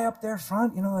old guy up there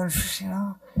front,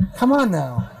 come on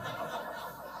now.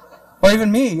 Or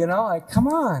even me, like, come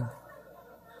on.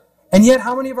 And yet,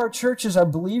 how many of our churches are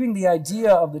believing the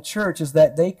idea of the church is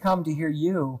that they come to hear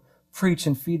you preach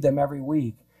and feed them every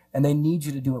week, and they need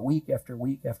you to do it week after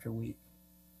week after week?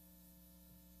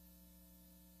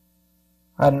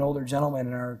 I had an older gentleman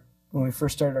in our when we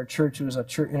first started our church. He was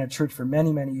in a church for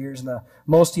many, many years, and the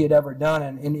most he had ever done,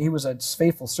 and he was a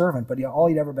faithful servant, but all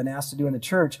he'd ever been asked to do in the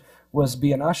church was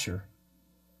be an usher.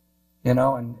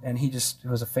 And he just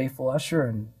was a faithful usher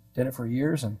and did it for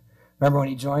years. And remember when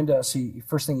he joined us,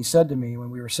 first thing he said to me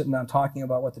when we were sitting down talking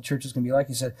about what the church is going to be like,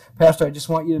 he said, "Pastor, I just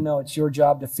want you to know it's your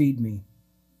job to feed me."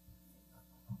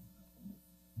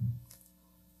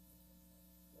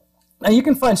 Now you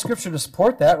can find scripture to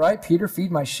support that, right? Peter,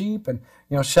 feed my sheep, and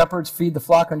shepherds feed the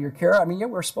flock under your care. I mean, yeah,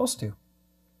 we're supposed to.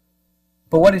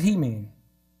 But what did he mean?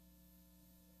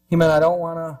 He meant I don't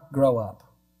want to grow up.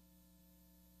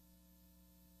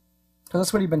 Because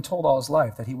that's what he'd been told all his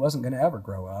life, that he wasn't going to ever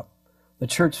grow up. The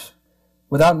church,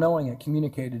 without knowing it,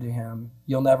 communicated to him,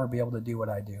 "You'll never be able to do what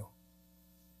I do."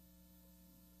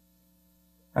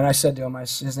 And I said to him,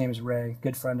 his name is Ray,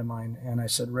 good friend of mine, and I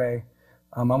said, "Ray,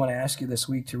 I'm going to ask you this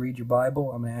week to read your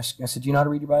Bible. I'm going to ask you," I said, "Do you know how to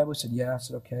read your Bible?" He said, "Yeah." I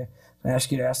said, "Okay. I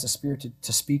ask you to ask the Spirit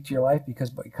to speak to your life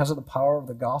because of the power of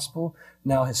the gospel,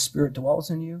 now His Spirit dwells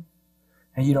in you,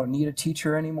 and you don't need a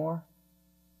teacher anymore.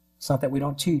 It's not that we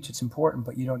don't teach, it's important,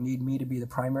 but you don't need me to be the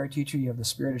primary teacher. You have the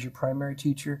Spirit as your primary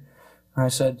teacher." And I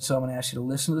said, "So I'm going to ask you to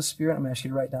listen to the Spirit. I'm going to ask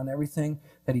you to write down everything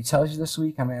that He tells you this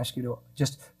week. I'm going to ask you to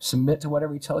just submit to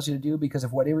whatever He tells you to do, because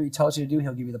if whatever He tells you to do,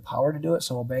 He'll give you the power to do it,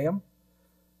 so obey Him."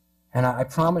 And I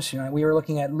promise you, we were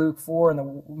looking at Luke 4,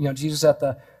 and Jesus at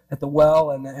the well,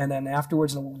 and then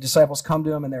afterwards the disciples come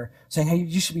to Him, and they're saying, "Hey,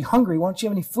 you should be hungry. Why don't you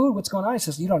have any food? What's going on?" He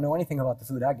says, "You don't know anything about the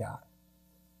food I got.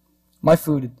 My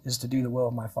food is to do the will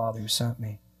of my Father who sent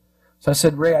me." So I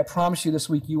said, "Ray, I promise you this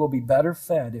week you will be better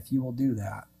fed if you will do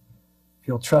that. If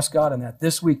you'll trust God in that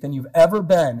this week than you've ever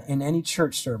been in any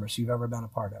church service you've ever been a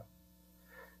part of."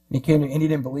 And he came and he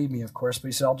didn't believe me, of course, but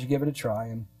he said, "I'll just give it a try."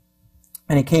 And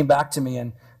he came back to me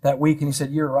and that week and he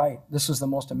said, "You're right. This was the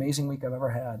most amazing week I've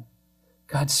ever had.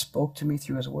 God spoke to me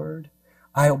through His Word.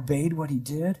 I obeyed what He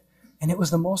did, and it was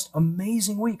the most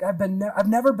amazing week. I've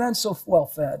never been so well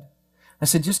fed." I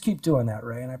said, "Just keep doing that,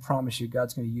 Ray, and I promise you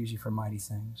God's going to use you for mighty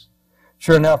things."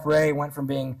 Sure enough, Ray went from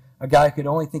being a guy who could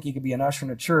only think he could be an usher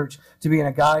in a church to being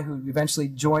a guy who eventually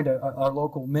joined our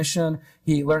local mission.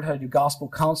 He learned how to do gospel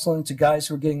counseling to guys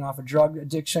who were getting off of drug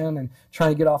addiction and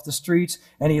trying to get off the streets.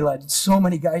 And he led so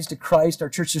many guys to Christ. Our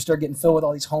church just started getting filled with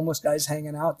all these homeless guys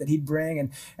hanging out that he'd bring.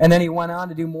 And then he went on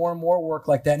to do more and more work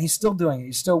like that. And he's still doing it.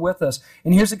 He's still with us.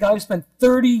 And here's a guy who spent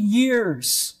 30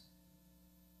 years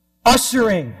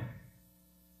ushering.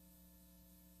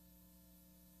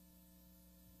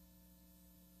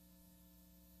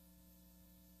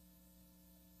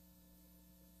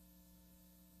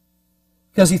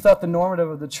 Because he thought the normative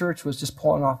of the church was just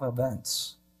pulling off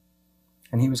events.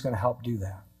 And he was going to help do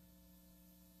that.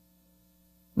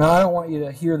 Now, I don't want you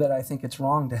to hear that I think it's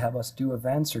wrong to have us do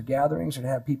events or gatherings or to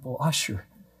have people usher.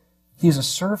 He's a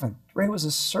servant. Ray was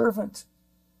a servant.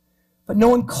 But no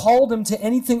one called him to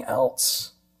anything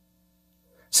else.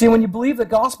 See, when you believe the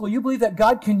gospel, you believe that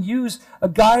God can use a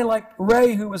guy like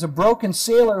Ray, who was a broken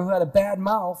sailor who had a bad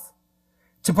mouth,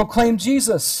 to proclaim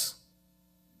Jesus.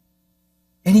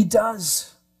 And He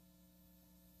does.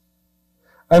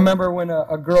 I remember when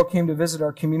a girl came to visit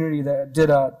our community that did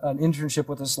an internship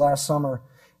with us last summer.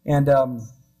 And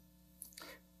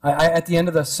at the end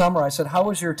of the summer, I said, "How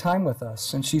was your time with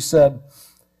us?" And she said,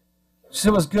 it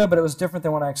was good, but it was different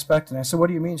than what I expected. And I said, "What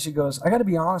do you mean?" She goes, "I got to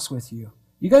be honest with you.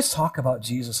 You guys talk about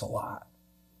Jesus a lot."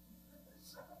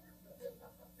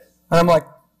 And I'm like,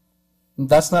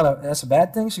 that's a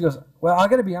bad thing? She goes, "Well, I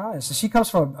got to be honest." And she comes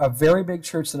from a very big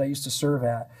church that I used to serve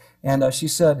at. And she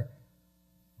said,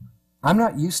 "I'm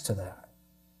not used to that."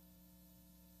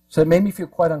 So it made me feel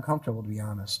quite uncomfortable, to be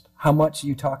honest. How much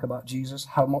you talk about Jesus,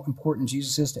 how important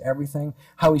Jesus is to everything,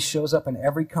 how He shows up in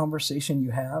every conversation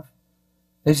you have.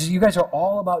 They said, "You guys are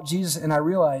all about Jesus." And I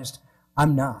realized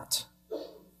I'm not.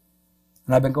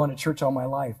 And I've been going to church all my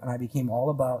life, and I became all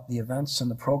about the events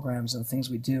and the programs and the things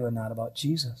we do and not about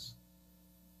Jesus.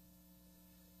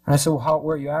 And I said, "Well,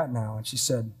 where are you at now?" And she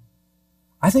said,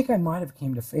 "I think I might have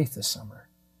came to faith this summer."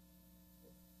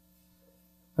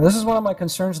 And this is one of my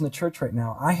concerns in the church right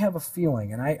now. I have a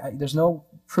feeling, and there's no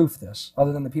proof of this,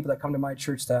 other than the people that come to my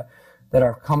church that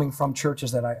are coming from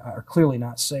churches that are clearly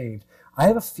not saved. I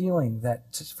have a feeling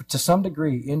that to some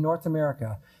degree in North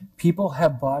America, people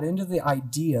have bought into the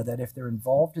idea that if they're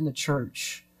involved in the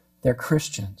church, they're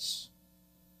Christians.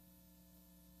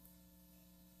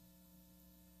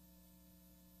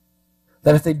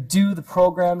 That if they do the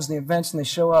programs and the events and they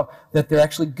show up, that they're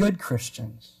actually good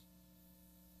Christians.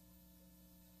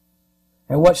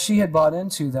 And what she had bought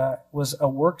into that was a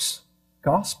works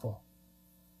gospel.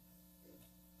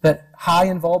 That high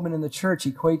involvement in the church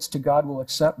equates to God will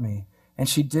accept me. And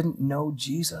she didn't know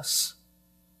Jesus.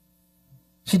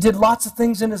 She did lots of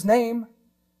things in his name.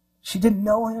 She didn't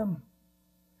know him.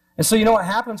 And so you know what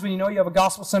happens when you know you have a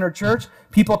gospel-centered church?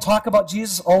 People talk about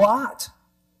Jesus a lot.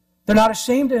 They're not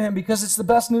ashamed of him because it's the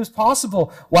best news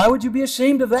possible. Why would you be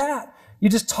ashamed of that? You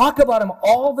just talk about him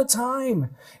all the time.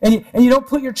 And you don't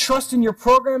put your trust in your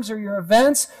programs or your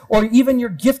events or even your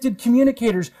gifted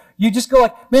communicators. You just go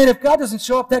like, man, if God doesn't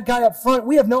show up that guy up front,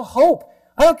 we have no hope.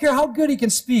 I don't care how good he can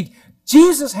speak.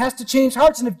 Jesus has to change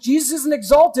hearts. And if Jesus isn't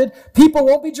exalted, people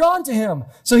won't be drawn to him.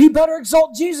 So he better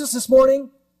exalt Jesus this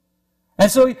morning. And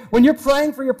so when you're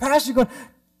praying for your pastor, you're going,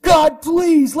 God,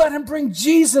 please let him bring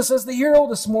Jesus as the hero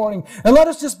this morning. And let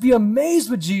us just be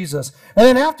amazed with Jesus. And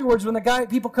then afterwards, when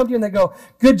people come to you and they go,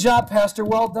 good job, Pastor,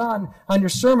 well done on your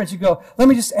sermons, you go, let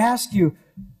me just ask you,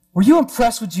 were you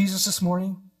impressed with Jesus this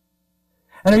morning?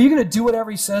 And are you going to do whatever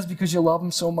he says because you love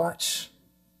him so much?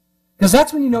 Because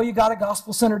that's when you know you got a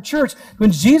gospel-centered church.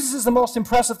 When Jesus is the most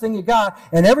impressive thing you got,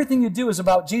 and everything you do is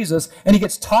about Jesus, and he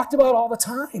gets talked about all the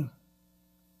time.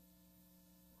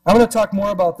 I'm going to talk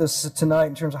more about this tonight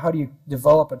in terms of how do you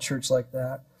develop a church like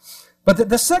that. But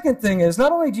the second thing is,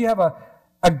 not only do you have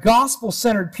a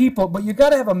gospel-centered people, but you've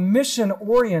got to have a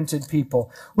mission-oriented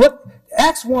people. Look,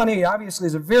 Acts 1:8 obviously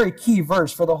is a very key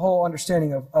verse for the whole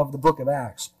understanding of the book of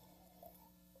Acts.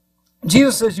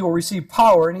 Jesus says you will receive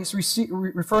power, and he's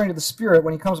referring to the Spirit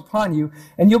when he comes upon you,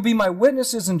 and you'll be my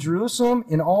witnesses in Jerusalem,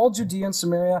 in all Judea and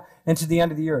Samaria, and to the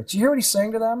end of the earth. Do you hear what he's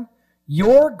saying to them?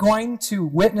 You're going to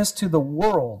witness to the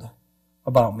world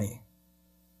about me.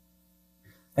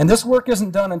 And this work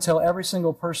isn't done until every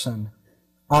single person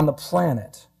on the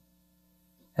planet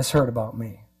has heard about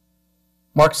me.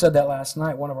 Mark said that last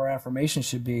night. One of our affirmations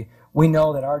should be, we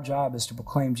know that our job is to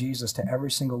proclaim Jesus to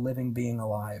every single living being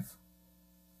alive.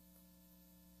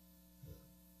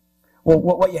 Well,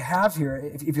 what you have here,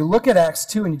 if you look at Acts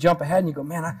 2 and you jump ahead and you go,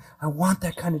 man, I want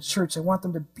that kind of church. I want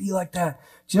them to be like that.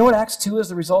 Do you know what Acts 2 is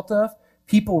the result of?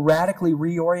 People radically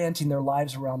reorienting their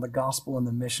lives around the gospel and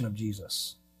the mission of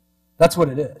Jesus. That's what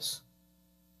it is.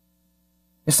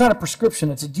 It's not a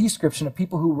prescription, it's a description of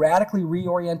people who radically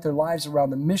reorient their lives around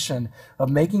the mission of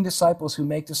making disciples who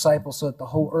make disciples so that the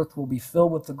whole earth will be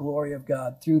filled with the glory of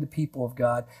God through the people of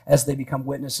God as they become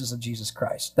witnesses of Jesus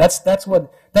Christ. That's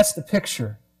the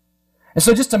picture. And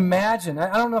so just imagine,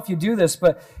 I don't know if you do this,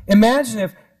 but imagine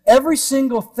if every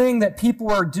single thing that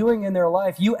people are doing in their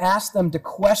life, you ask them to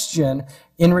question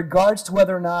in regards to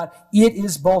whether or not it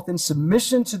is both in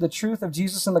submission to the truth of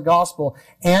Jesus and the gospel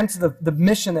and to the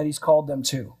mission that he's called them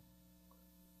to.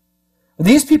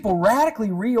 These people radically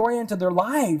reoriented their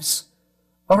lives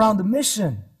around the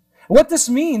mission. What this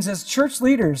means as church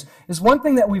leaders is one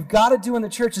thing that we've got to do in the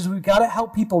church is we've got to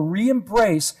help people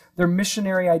re-embrace their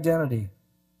missionary identity.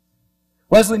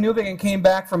 Leslie Newbigin came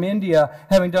back from India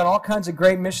having done all kinds of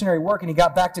great missionary work, and he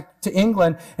got back to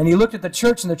England, and he looked at the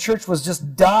church, and the church was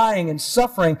just dying and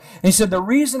suffering. And he said, the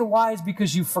reason why is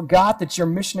because you forgot that you're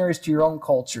missionaries to your own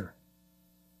culture.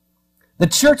 The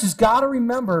church has got to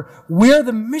remember we're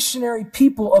the missionary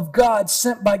people of God,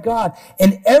 sent by God.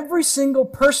 And every single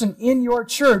person in your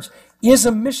church is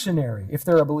a missionary if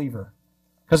they're a believer.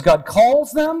 Because God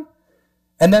calls them,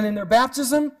 and then in their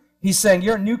baptism, he's saying,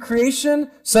 you're a new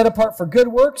creation, set apart for good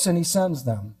works, and he sends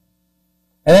them.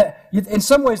 And in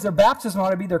some ways, their baptism ought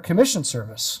to be their commission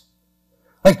service.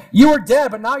 Like, you were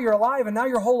dead, but now you're alive, and now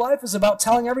your whole life is about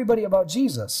telling everybody about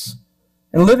Jesus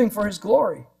and living for his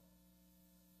glory.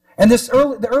 And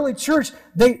the early church,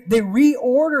 they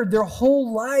reordered their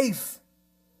whole life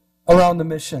around the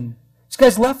mission. These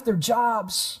guys left their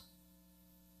jobs.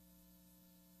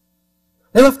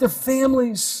 They left their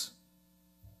families.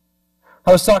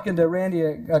 I was talking to Randy,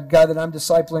 a guy that I'm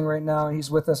discipling right now, and he's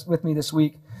with me this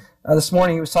week. This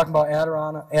morning he was talking about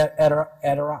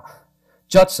Adoniram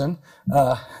Judson,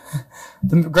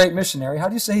 the great missionary. How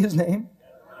do you say his name?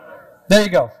 There you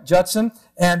go, Judson.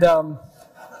 And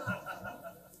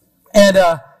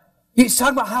he's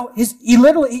talking about how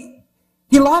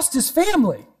he lost his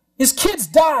family. His kids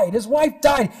died. His wife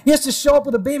died. He has to show up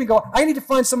with a baby and go, I need to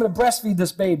find someone to breastfeed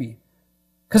this baby.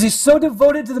 Because he's so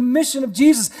devoted to the mission of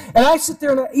Jesus. And I sit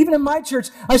there, and even in my church,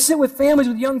 I sit with families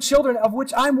with young children, of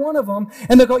which I'm one of them,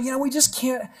 and they'll go, we just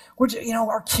can't,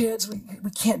 our kids, we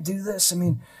can't do this. I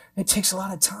mean, it takes a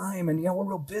lot of time, and, we're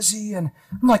real busy. And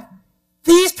I'm like,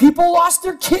 these people lost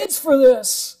their kids for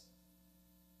this.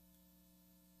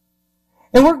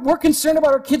 And we're concerned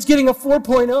about our kids getting a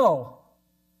 4.0.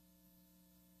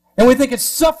 And we think it's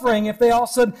suffering if they all of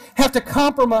a sudden have to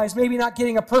compromise, maybe not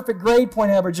getting a perfect grade point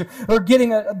average or getting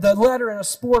the letter in a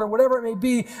sport or whatever it may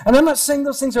be. And I'm not saying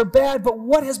those things are bad, but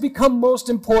what has become most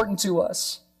important to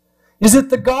us? Is it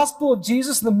the gospel of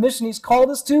Jesus, the mission he's called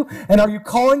us to? And are you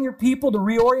calling your people to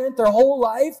reorient their whole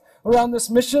life around this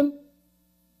mission?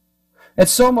 At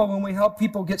Soma, when we help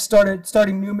people get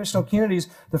starting new missional communities,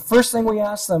 the first thing we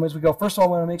ask them is we go, first of all,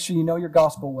 I want to make sure you know your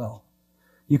gospel well.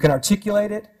 You can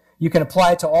articulate it. You can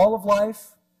apply it to all of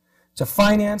life, to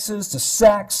finances, to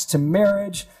sex, to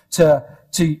marriage, to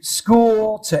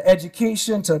school, to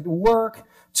education, to work,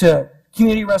 to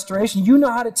community restoration. You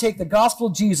know how to take the gospel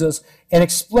of Jesus and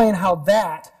explain how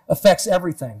that affects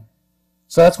everything.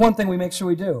 So that's one thing we make sure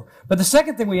we do. But the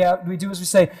second thing we do is we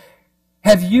say,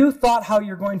 have you thought how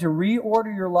you're going to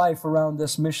reorder your life around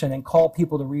this mission and call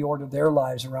people to reorder their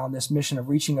lives around this mission of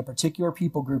reaching a particular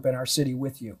people group in our city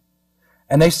with you?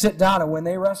 And they sit down, and when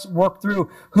they work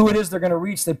through who it is they're going to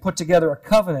reach, they put together a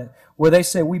covenant where they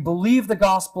say, we believe the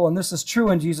gospel, and this is true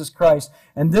in Jesus Christ,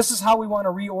 and this is how we want to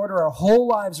reorder our whole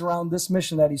lives around this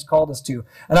mission that he's called us to.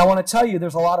 And I want to tell you,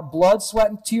 there's a lot of blood, sweat,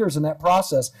 and tears in that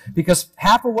process, because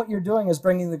half of what you're doing is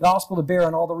bringing the gospel to bear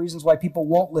on all the reasons why people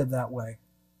won't live that way.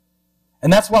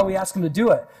 And that's why we ask them to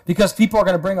do it, because people are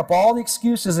going to bring up all the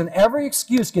excuses, and every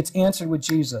excuse gets answered with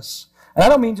Jesus. And I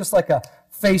don't mean just like a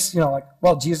face, like,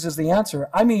 well, Jesus is the answer.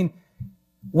 I mean,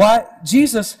 why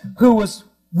Jesus, who was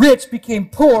rich, became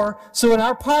poor, so in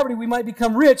our poverty we might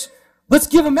become rich. Let's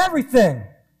give him everything.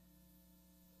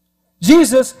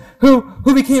 Jesus, who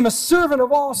became a servant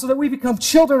of all so that we become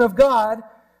children of God,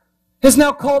 has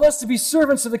now called us to be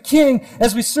servants of the King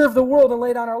as we serve the world and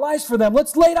lay down our lives for them.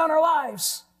 Let's lay down our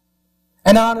lives.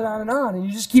 And on and on and on. And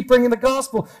you just keep bringing the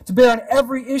gospel to bear on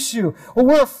every issue. Well,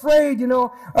 we're afraid,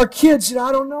 our kids,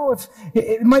 I don't know if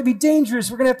it might be dangerous.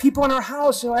 We're going to have people in our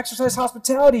house, exercise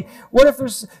hospitality. What if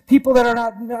there's people that are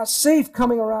not safe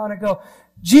coming around and go,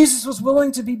 Jesus was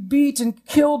willing to be beat and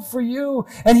killed for you.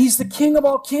 And he's the King of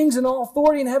all kings, and all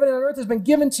authority in heaven and on earth has been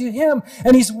given to him.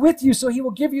 And he's with you, so he will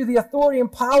give you the authority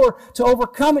and power to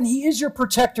overcome. And he is your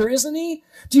protector, isn't he?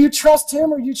 Do you trust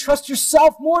him, or do you trust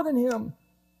yourself more than him?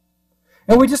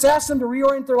 And we just ask them to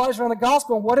reorient their lives around the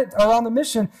gospel and around the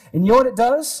mission. And you know what it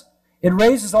does? It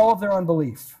raises all of their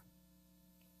unbelief.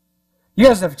 You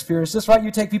guys have experienced this, right?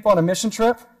 You take people on a mission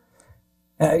trip,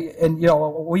 and a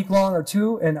week long or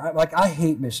two, and I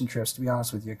hate mission trips, to be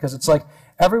honest with you, because it's like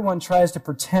everyone tries to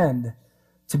pretend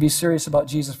to be serious about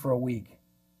Jesus for a week.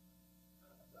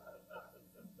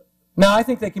 Now, I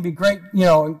think they can be great,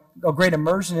 a great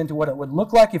immersion into what it would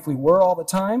look like if we were all the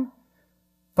time.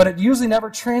 But it usually never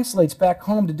translates back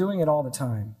home to doing it all the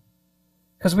time.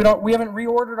 Because we haven't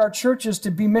reordered our churches to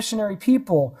be missionary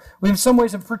people. We in some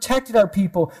ways have protected our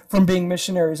people from being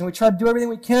missionaries. And we try to do everything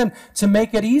we can to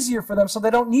make it easier for them so they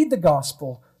don't need the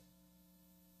gospel.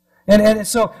 And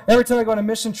so every time I go on a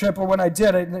mission trip, or when I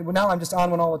did, now I'm just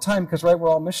on one all the time because, right, we're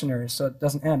all missionaries, so it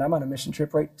doesn't end. I'm on a mission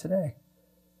trip right today.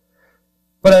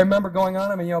 But I remember going on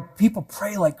them, and people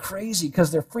pray like crazy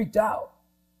because they're freaked out.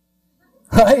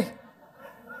 Right?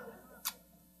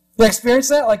 You experience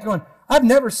that? Like going, I've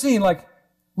never seen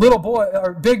little boy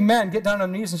or big men get down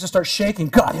on their knees and just start shaking.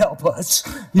 God help us.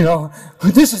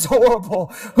 This is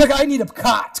horrible. I need a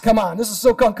cot. Come on. This is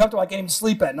so uncomfortable. I can't even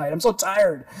sleep at night. I'm so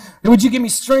tired. Would you give me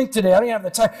strength today? I don't even have the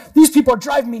time. These people are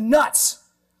driving me nuts.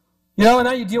 And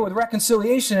now you deal with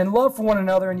reconciliation and love for one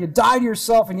another, and you die to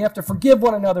yourself, and you have to forgive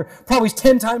one another probably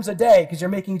 10 times a day because you're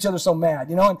making each other so mad,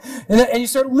 and you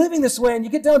start living this way, and you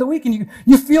get down to the week, and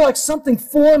you feel like something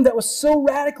formed that was so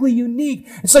radically unique.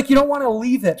 It's like you don't want to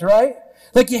leave it, right?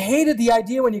 Like you hated the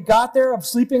idea when you got there of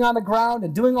sleeping on the ground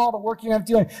and doing all the work you're going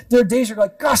to have to do. And there are days you're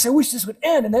like, gosh, I wish this would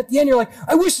end. And at the end, you're like,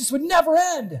 I wish this would never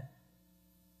end.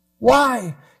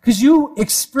 Why? Because you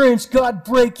experienced God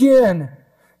break in.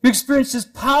 You experienced his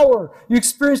power. You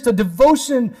experienced a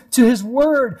devotion to his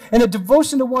word and a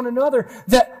devotion to one another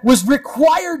that was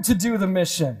required to do the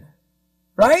mission.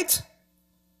 Right?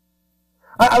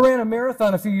 I ran a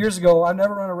marathon a few years ago. I've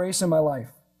never run a race in my life.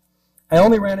 I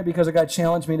only ran it because a guy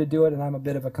challenged me to do it, and I'm a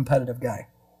bit of a competitive guy.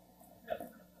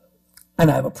 And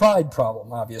I have a pride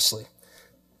problem, obviously.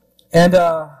 And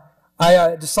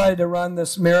I decided to run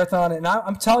this marathon, and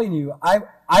I'm telling you,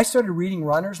 I started reading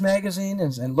Runner's Magazine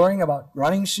and learning about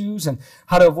running shoes and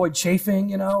how to avoid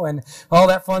chafing, and all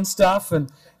that fun stuff.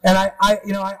 And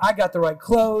I got the right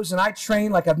clothes, and I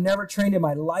trained like I've never trained in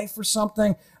my life or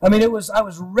something. I mean, I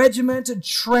was regimented,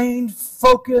 trained,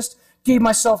 focused, gave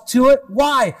myself to it.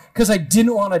 Why? Because I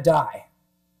didn't want to die.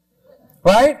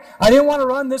 Right? I didn't want to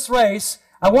run this race.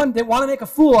 I didn't want to make a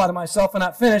fool out of myself and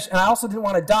not finish, and I also didn't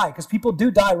want to die, because people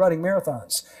do die running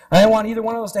marathons. I didn't want either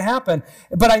one of those to happen,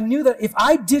 but I knew that if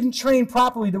I didn't train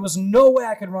properly, there was no way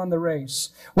I could run the race.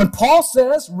 When Paul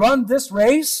says, run this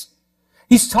race,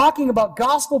 He's talking about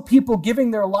gospel people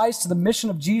giving their lives to the mission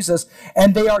of Jesus,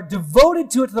 and they are devoted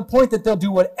to it to the point that they'll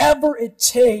do whatever it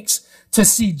takes to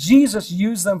see Jesus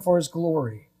use them for his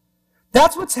glory.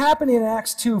 That's what's happening in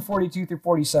Acts 2, 42 through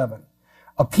 47.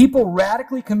 A people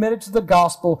radically committed to the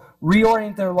gospel,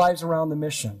 reorient their lives around the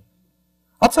mission.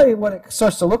 I'll tell you what it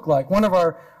starts to look like. One of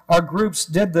our groups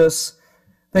did this.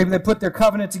 They put their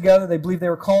covenant together. They believed they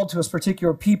were called to a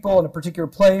particular people in a particular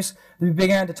place. They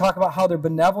began to talk about how their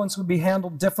benevolence would be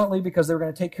handled differently because they were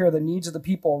going to take care of the needs of the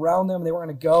people around them. They weren't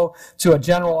going to go to a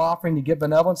general offering to get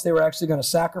benevolence. They were actually going to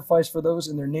sacrifice for those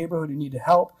in their neighborhood who needed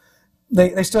help.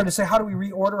 They started to say, how do we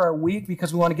reorder our week?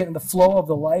 Because we want to get in the flow of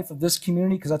the life of this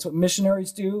community, because that's what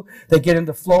missionaries do. They get in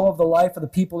the flow of the life of the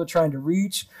people they're trying to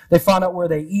reach. They found out where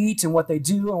they eat and what they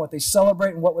do and what they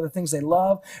celebrate and what were the things they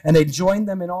love. And they joined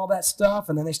them in all that stuff.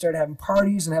 And then they started having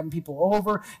parties and having people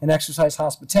over and exercise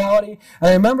hospitality.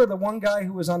 And I remember the one guy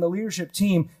who was on the leadership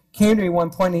team came to me one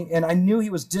point, and I knew he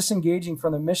was disengaging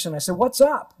from the mission. I said, what's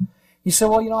up? He said,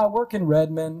 well, I work in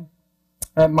Redmond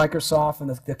at Microsoft, and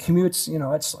the commutes,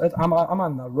 I'm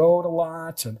on the road a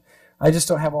lot, and I just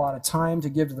don't have a lot of time to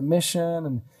give to the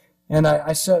mission. And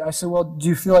I said, well, do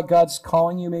you feel like God's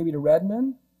calling you maybe to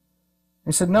Redmond?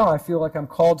 He said, no, I feel like I'm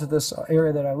called to this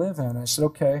area that I live in. I said,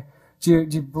 okay. Do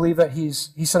you believe that he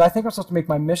said, I think I'm supposed to make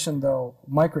my mission, though,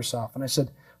 Microsoft. And I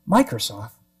said,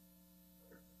 Microsoft?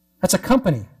 That's a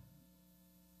company.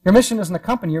 Your mission isn't a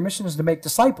company. Your mission is to make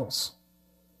disciples.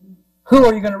 Who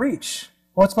are you going to reach?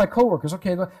 Well, it's my coworkers.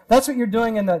 Okay, that's what you're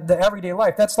doing in the everyday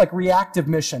life. That's like reactive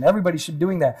mission. Everybody should be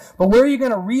doing that. But where are you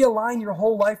going to realign your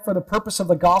whole life for the purpose of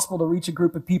the gospel to reach a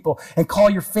group of people and call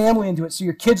your family into it so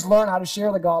your kids learn how to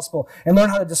share the gospel and learn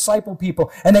how to disciple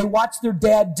people, and they watch their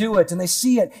dad do it and they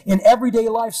see it in everyday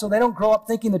life so they don't grow up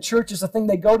thinking the church is the thing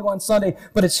they go to on Sunday,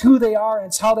 but it's who they are and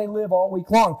it's how they live all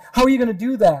week long. How are you going to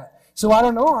do that? So I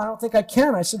don't know. I don't think I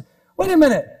can. I said, wait a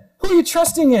minute. Who are you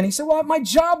trusting in? He said, well, my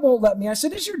job won't let me. I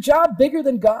said, is your job bigger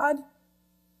than God?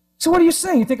 So what are you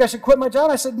saying? You think I should quit my job?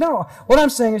 I said, no. What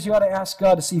I'm saying is you ought to ask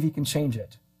God to see if he can change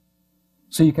it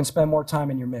so you can spend more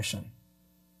time in your mission.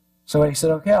 So he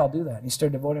said, okay, I'll do that. And he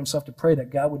started devoting himself to pray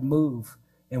that God would move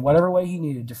in whatever way he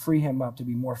needed to free him up to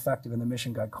be more effective in the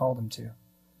mission God called him to. And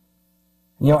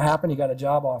you know what happened? He got a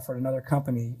job offer at another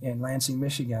company in Lansing,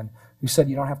 Michigan, who said,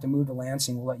 you don't have to move to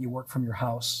Lansing. We'll let you work from your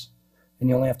house. And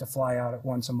you only have to fly out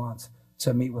once a month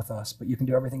to meet with us, but you can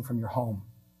do everything from your home.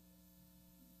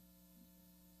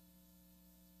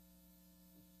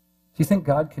 Do you think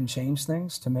God can change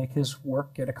things to make his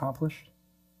work get accomplished?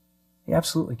 He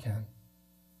absolutely can.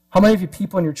 How many of you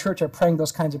people in your church are praying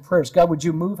those kinds of prayers? God, would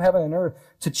you move heaven and earth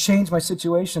to change my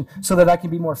situation so that I can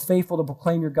be more faithful to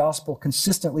proclaim your gospel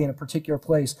consistently in a particular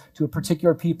place to a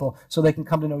particular people so they can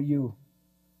come to know you?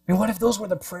 I mean, what if those were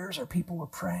the prayers our people were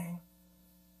praying?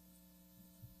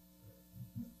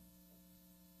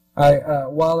 A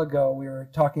while ago, we were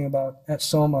talking about at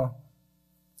Soma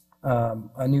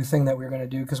a new thing that we were going to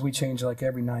do, because we change like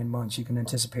every 9 months. You can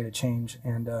anticipate a change.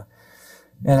 And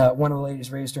one of the ladies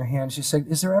raised her hand. She said,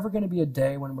 is there ever going to be a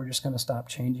day when we're just going to stop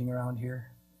changing around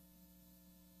here?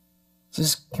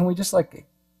 Can we just like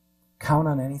count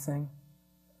on anything?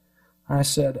 And I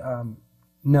said,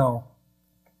 no.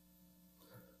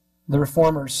 The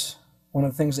reformers, one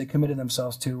of the things they committed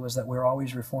themselves to was that we're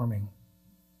always reforming.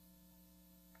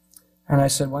 And I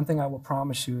said, one thing I will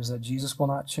promise you is that Jesus will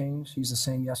not change. He's the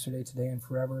same yesterday, today, and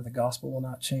forever. The gospel will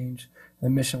not change. The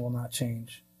mission will not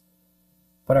change.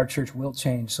 But our church will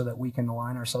change so that we can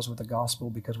align ourselves with the gospel,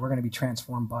 because we're going to be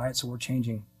transformed by it, so we're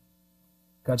changing.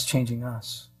 God's changing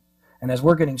us. And as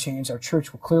we're getting changed, our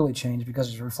church will clearly change because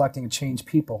it's reflecting a changed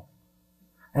people.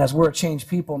 And as we're a changed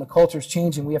people and the culture is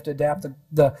changing, we have to adapt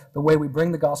the way we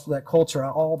bring the gospel to that culture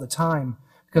all the time.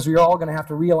 Because we're all going to have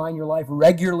to realign your life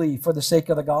regularly for the sake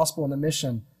of the gospel and the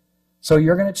mission. So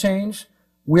you're going to change,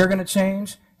 we're going to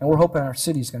change, and we're hoping our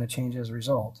city's going to change as a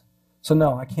result. So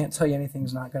no, I can't tell you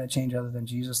anything's not going to change other than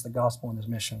Jesus, the gospel, and his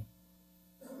mission.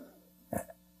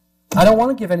 I don't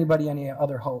want to give anybody any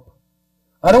other hope.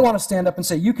 I don't want to stand up and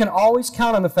say, you can always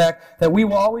count on the fact that we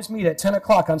will always meet at 10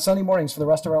 o'clock on Sunday mornings for the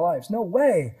rest of our lives. No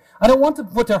way. I don't want them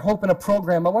to put their hope in a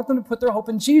program. I want them to put their hope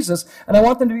in Jesus, and I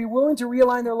want them to be willing to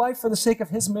realign their life for the sake of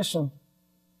his mission.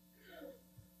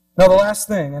 Now, the last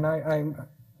thing, and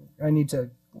I need to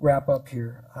wrap up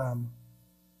here.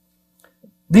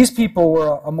 These people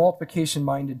were a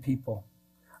multiplication-minded people.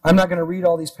 I'm not going to read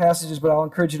all these passages, but I'll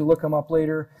encourage you to look them up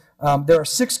later. There are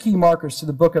 6 key markers to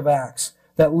the book of Acts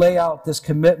that lay out this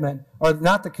commitment, or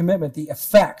not the commitment, the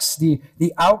effects, the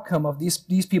outcome of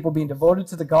these people being devoted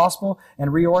to the gospel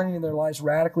and reorienting their lives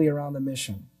radically around the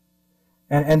mission.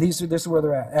 And this is where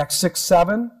they're at. Acts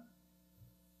 6:7.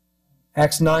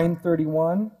 Acts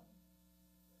 9:31,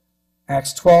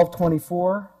 Acts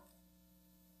 12:24,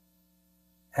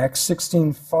 Acts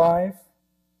 16:5,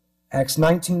 Acts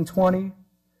 19:20,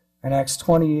 and Acts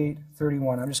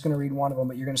 28:31. I'm just going to read one of them,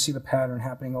 but you're going to see the pattern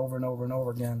happening over and over and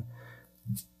over again.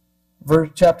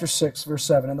 Chapter 6, verse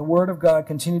 7. And the word of God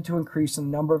continued to increase, and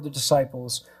the number of the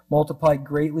disciples multiplied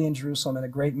greatly in Jerusalem, and a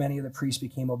great many of the priests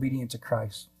became obedient to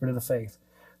Christ, or to the faith.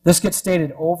 This gets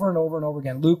stated over and over and over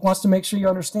again. Luke wants to make sure you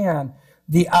understand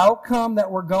the outcome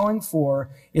that we're going for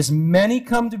is many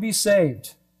come to be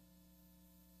saved.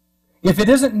 If it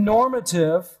isn't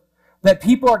normative that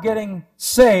people are getting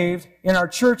saved in our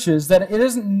churches, that it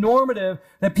isn't normative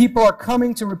that people are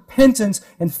coming to repentance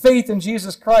and faith in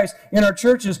Jesus Christ in our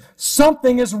churches,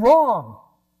 something is wrong.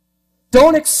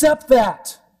 Don't accept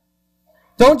that.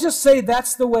 Don't just say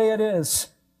that's the way it is.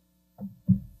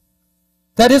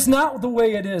 That is not the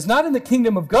way it is. Not in the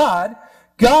kingdom of God.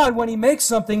 God, when He makes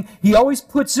something, He always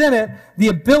puts in it the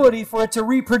ability for it to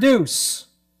reproduce.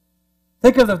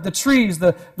 Think of the trees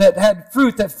that had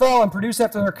fruit that fell and produced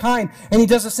after their kind. And He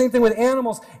does the same thing with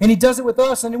animals, and He does it with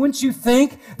us. And wouldn't you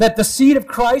think that the seed of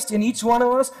Christ in each one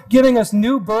of us, giving us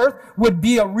new birth, would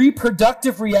be a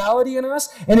reproductive reality in us?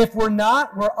 And if we're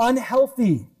not, we're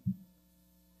unhealthy.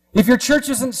 If your church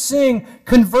isn't seeing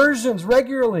conversions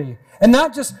regularly, and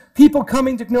not just people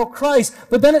coming to know Christ,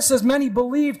 but then it says many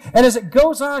believed, and as it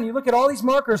goes on, you look at all these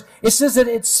markers, it says that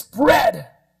it spread.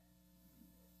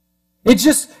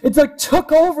 It like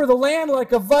took over the land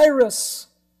like a virus.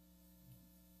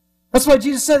 That's why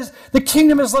Jesus says the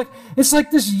kingdom is it's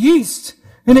like this yeast,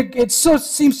 and it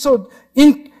seems so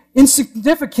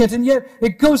insignificant, and yet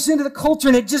it goes into the culture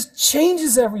and it just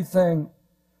changes everything.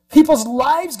 People's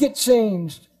lives get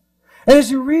changed. And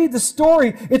as you read the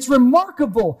story, it's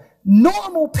remarkable.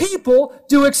 Normal people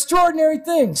do extraordinary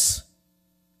things.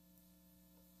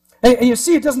 And you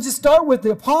see, it doesn't just start with the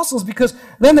apostles, because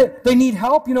then they need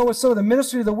help, with some of the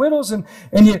ministry of the widows, and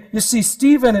you see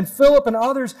Stephen and Philip and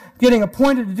others getting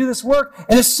appointed to do this work.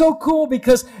 And it's so cool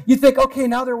because you think, okay,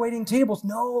 now they're waiting tables.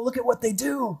 No, look at what they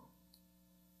do.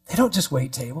 They don't just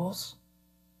wait tables.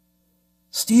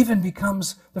 Stephen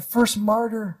becomes the first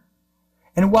martyr.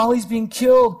 And while he's being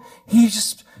killed, he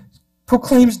just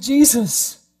proclaims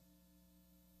Jesus.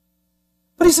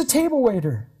 But he's a table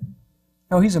waiter.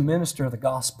 No, he's a minister of the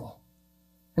gospel.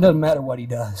 It doesn't matter what he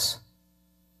does.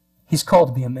 He's called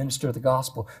to be a minister of the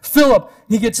gospel. Philip,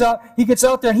 he gets out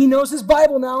there, and he knows his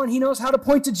Bible now, and he knows how to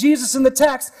point to Jesus in the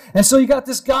text. And so you got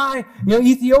this guy,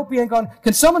 Ethiopian, going,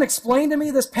 can someone explain to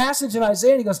me this passage in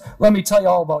Isaiah? And he goes, let me tell you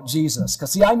all about Jesus.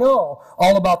 Because see, I know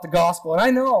all about the gospel, and I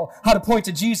know how to point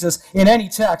to Jesus in any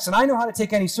text, and I know how to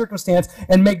take any circumstance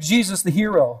and make Jesus the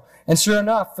hero. And sure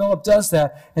enough, Philip does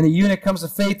that, and the eunuch comes to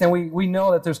faith, and we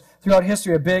know that there's, throughout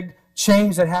history, a big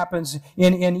change that happens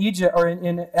in Egypt or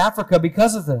in Africa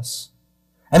because of this.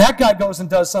 And that guy goes and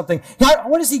does something.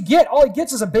 What does he get? All he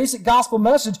gets is a basic gospel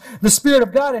message, the Spirit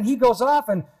of God, and he goes off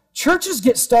and churches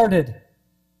get started.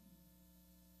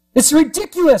 It's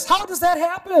ridiculous. How does that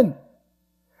happen?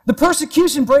 The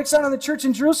persecution breaks out on the church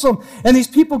in Jerusalem, and these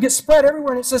people get spread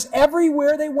everywhere, and it says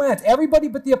everywhere they went, everybody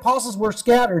but the apostles were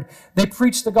scattered, they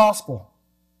preached the gospel.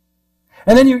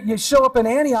 And then you show up in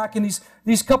Antioch, and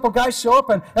these couple guys show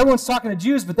up, and everyone's talking to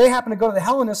Jews, but they happen to go to the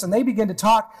Hellenists, and they begin to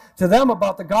talk to them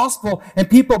about the gospel, and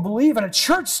people believe, and a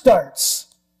church starts.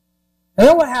 And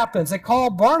then what happens? They call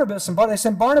Barnabas, and they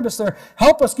send Barnabas there,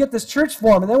 help us get this church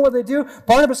formed. And then what do?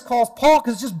 Barnabas calls Paul,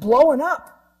 because it's just blowing up.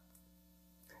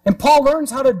 And Paul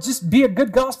learns how to just be a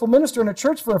good gospel minister in a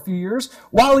church for a few years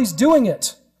while he's doing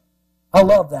it. I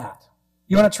love that.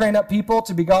 You want to train up people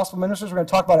to be gospel ministers? We're going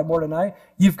to talk about it more tonight.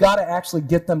 You've got to actually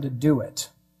get them to do it,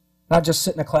 not just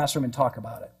sit in a classroom and talk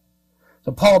about it.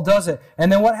 So Paul does it.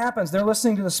 And then what happens? They're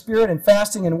listening to the Spirit and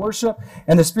fasting and worship,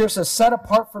 and the Spirit says, set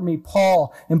apart for me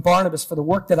Paul and Barnabas for the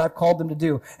work that I've called them to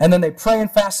do. And then they pray and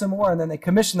fast some more, and then they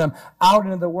commission them out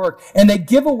into the work. And they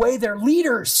give away their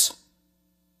leaders.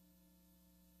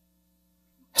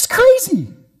 It's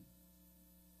crazy.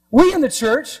 We in the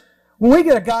church, when we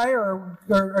get a guy or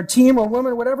a team or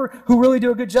woman or whatever who really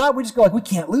do a good job, we just go like, we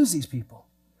can't lose these people.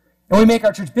 And we make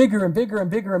our church bigger and bigger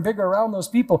and bigger and bigger around those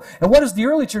people. And what does the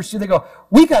early church do? They go,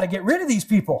 we got to get rid of these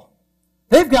people.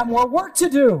 They've got more work to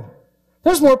do.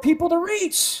 There's more people to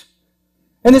reach.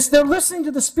 And they're listening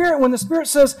to the Spirit. When the Spirit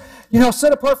says,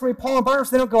 set apart for me Paul and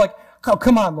Barnabas, they don't go like, oh,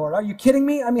 come on, Lord, are you kidding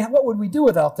me? I mean, what would we do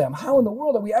without them? How in the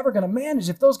world are we ever going to manage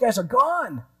if those guys are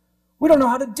gone? We don't know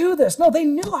how to do this. No, they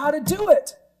knew how to do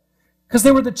it. Because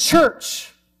they were the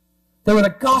church. They were the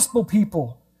gospel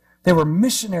people. They were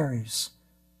missionaries.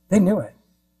 They knew it.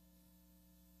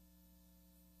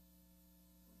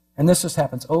 And this just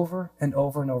happens over and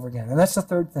over and over again. And that's the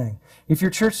third thing. If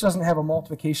your church doesn't have a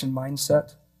multiplication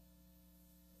mindset,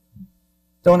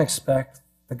 don't expect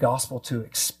the gospel to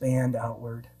expand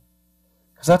outward.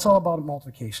 Because that's all about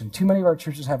multiplication. Too many of our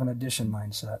churches have an addition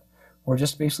mindset. We're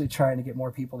just basically trying to get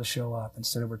more people to show up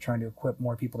instead of we're trying to equip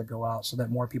more people to go out so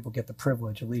that more people get the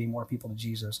privilege of leading more people to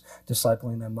Jesus,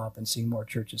 discipling them up, and seeing more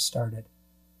churches started.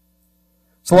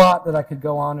 It's a lot that I could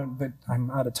go on, but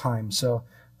I'm out of time. So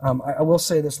I will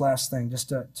say this last thing just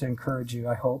to encourage you,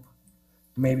 I hope.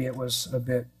 Maybe it was a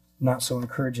bit not so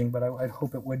encouraging, but I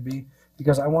hope it would be,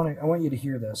 because I want you to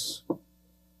hear this.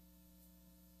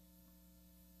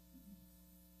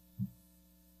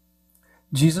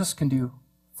 Jesus can do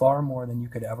far more than you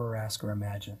could ever ask or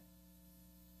imagine.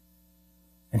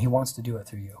 And he wants to do it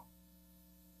through you.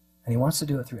 And he wants to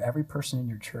do it through every person in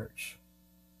your church.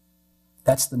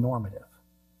 That's the normative.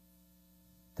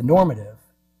 The normative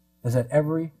is that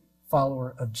every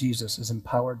follower of Jesus is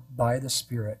empowered by the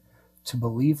Spirit to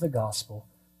believe the gospel,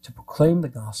 to proclaim the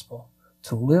gospel,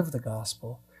 to live the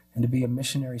gospel, and to be a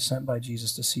missionary sent by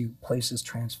Jesus to see places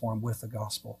transformed with the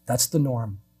gospel. That's the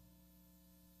norm.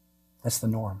 That's the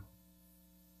norm.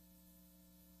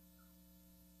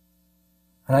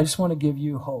 And I just want to give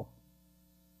you hope.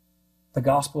 The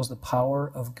gospel is the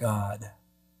power of God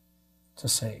to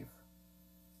save.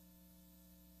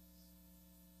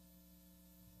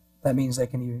 That means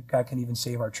God can even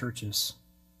save our churches.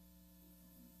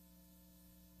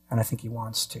 And I think he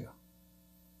wants to.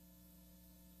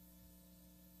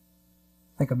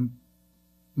 I think a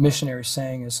missionary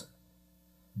saying is,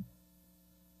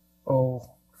 "Oh,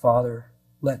 Father,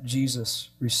 let Jesus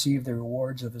receive the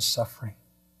rewards of his suffering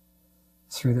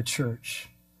through the church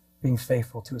being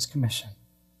faithful to his commission."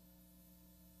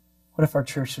 What if our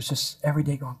church was just every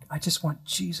day going, "I just want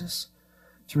Jesus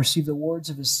to receive the rewards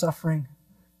of his suffering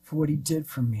for what he did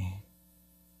for me"?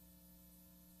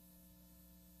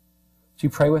 Do you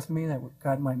pray with me that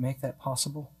God might make that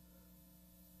possible?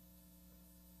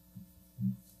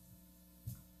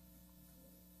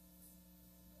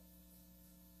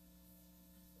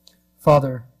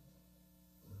 Father,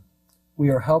 we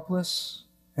are helpless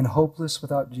and hopeless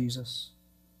without Jesus.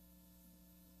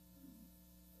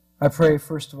 I pray,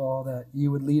 first of all, that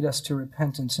you would lead us to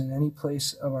repentance in any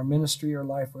place of our ministry or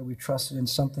life where we trusted in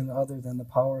something other than the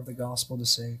power of the gospel to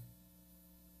save.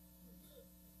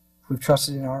 If we've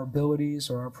trusted in our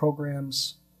abilities or our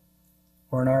programs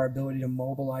or in our ability to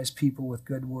mobilize people with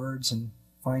good words and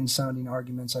fine-sounding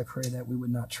arguments, I pray that we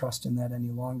would not trust in that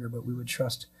any longer, but we would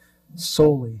trust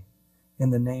solely in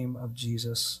the name of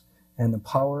Jesus and the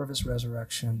power of his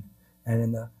resurrection and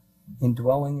in the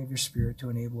indwelling of your Spirit to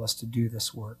enable us to do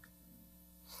this work.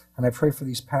 And I pray for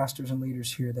these pastors and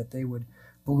leaders here that they would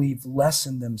believe less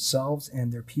in themselves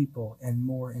and their people and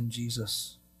more in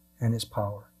Jesus and his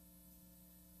power.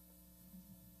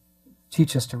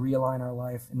 Teach us to realign our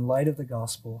life in light of the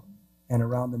gospel and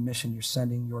around the mission you're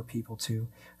sending your people to.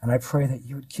 And I pray that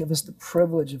you would give us the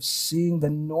privilege of seeing the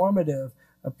normative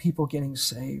of people getting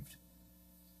saved.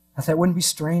 That wouldn't be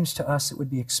strange to us, it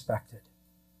would be expected.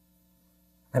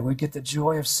 That we'd get the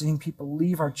joy of seeing people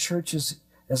leave our churches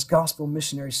as gospel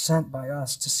missionaries sent by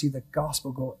us to see the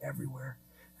gospel go everywhere.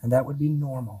 And that would be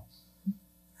normal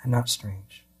and not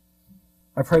strange.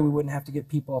 I pray we wouldn't have to get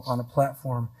people up on a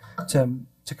platform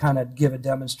to kind of give a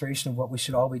demonstration of what we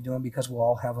should all be doing because we'll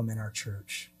all have them in our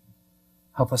church.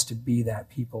 Help us to be that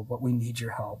people, but we need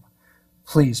your help.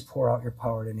 Please pour out your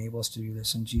power to enable us to do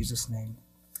this in Jesus' name.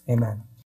 Amen.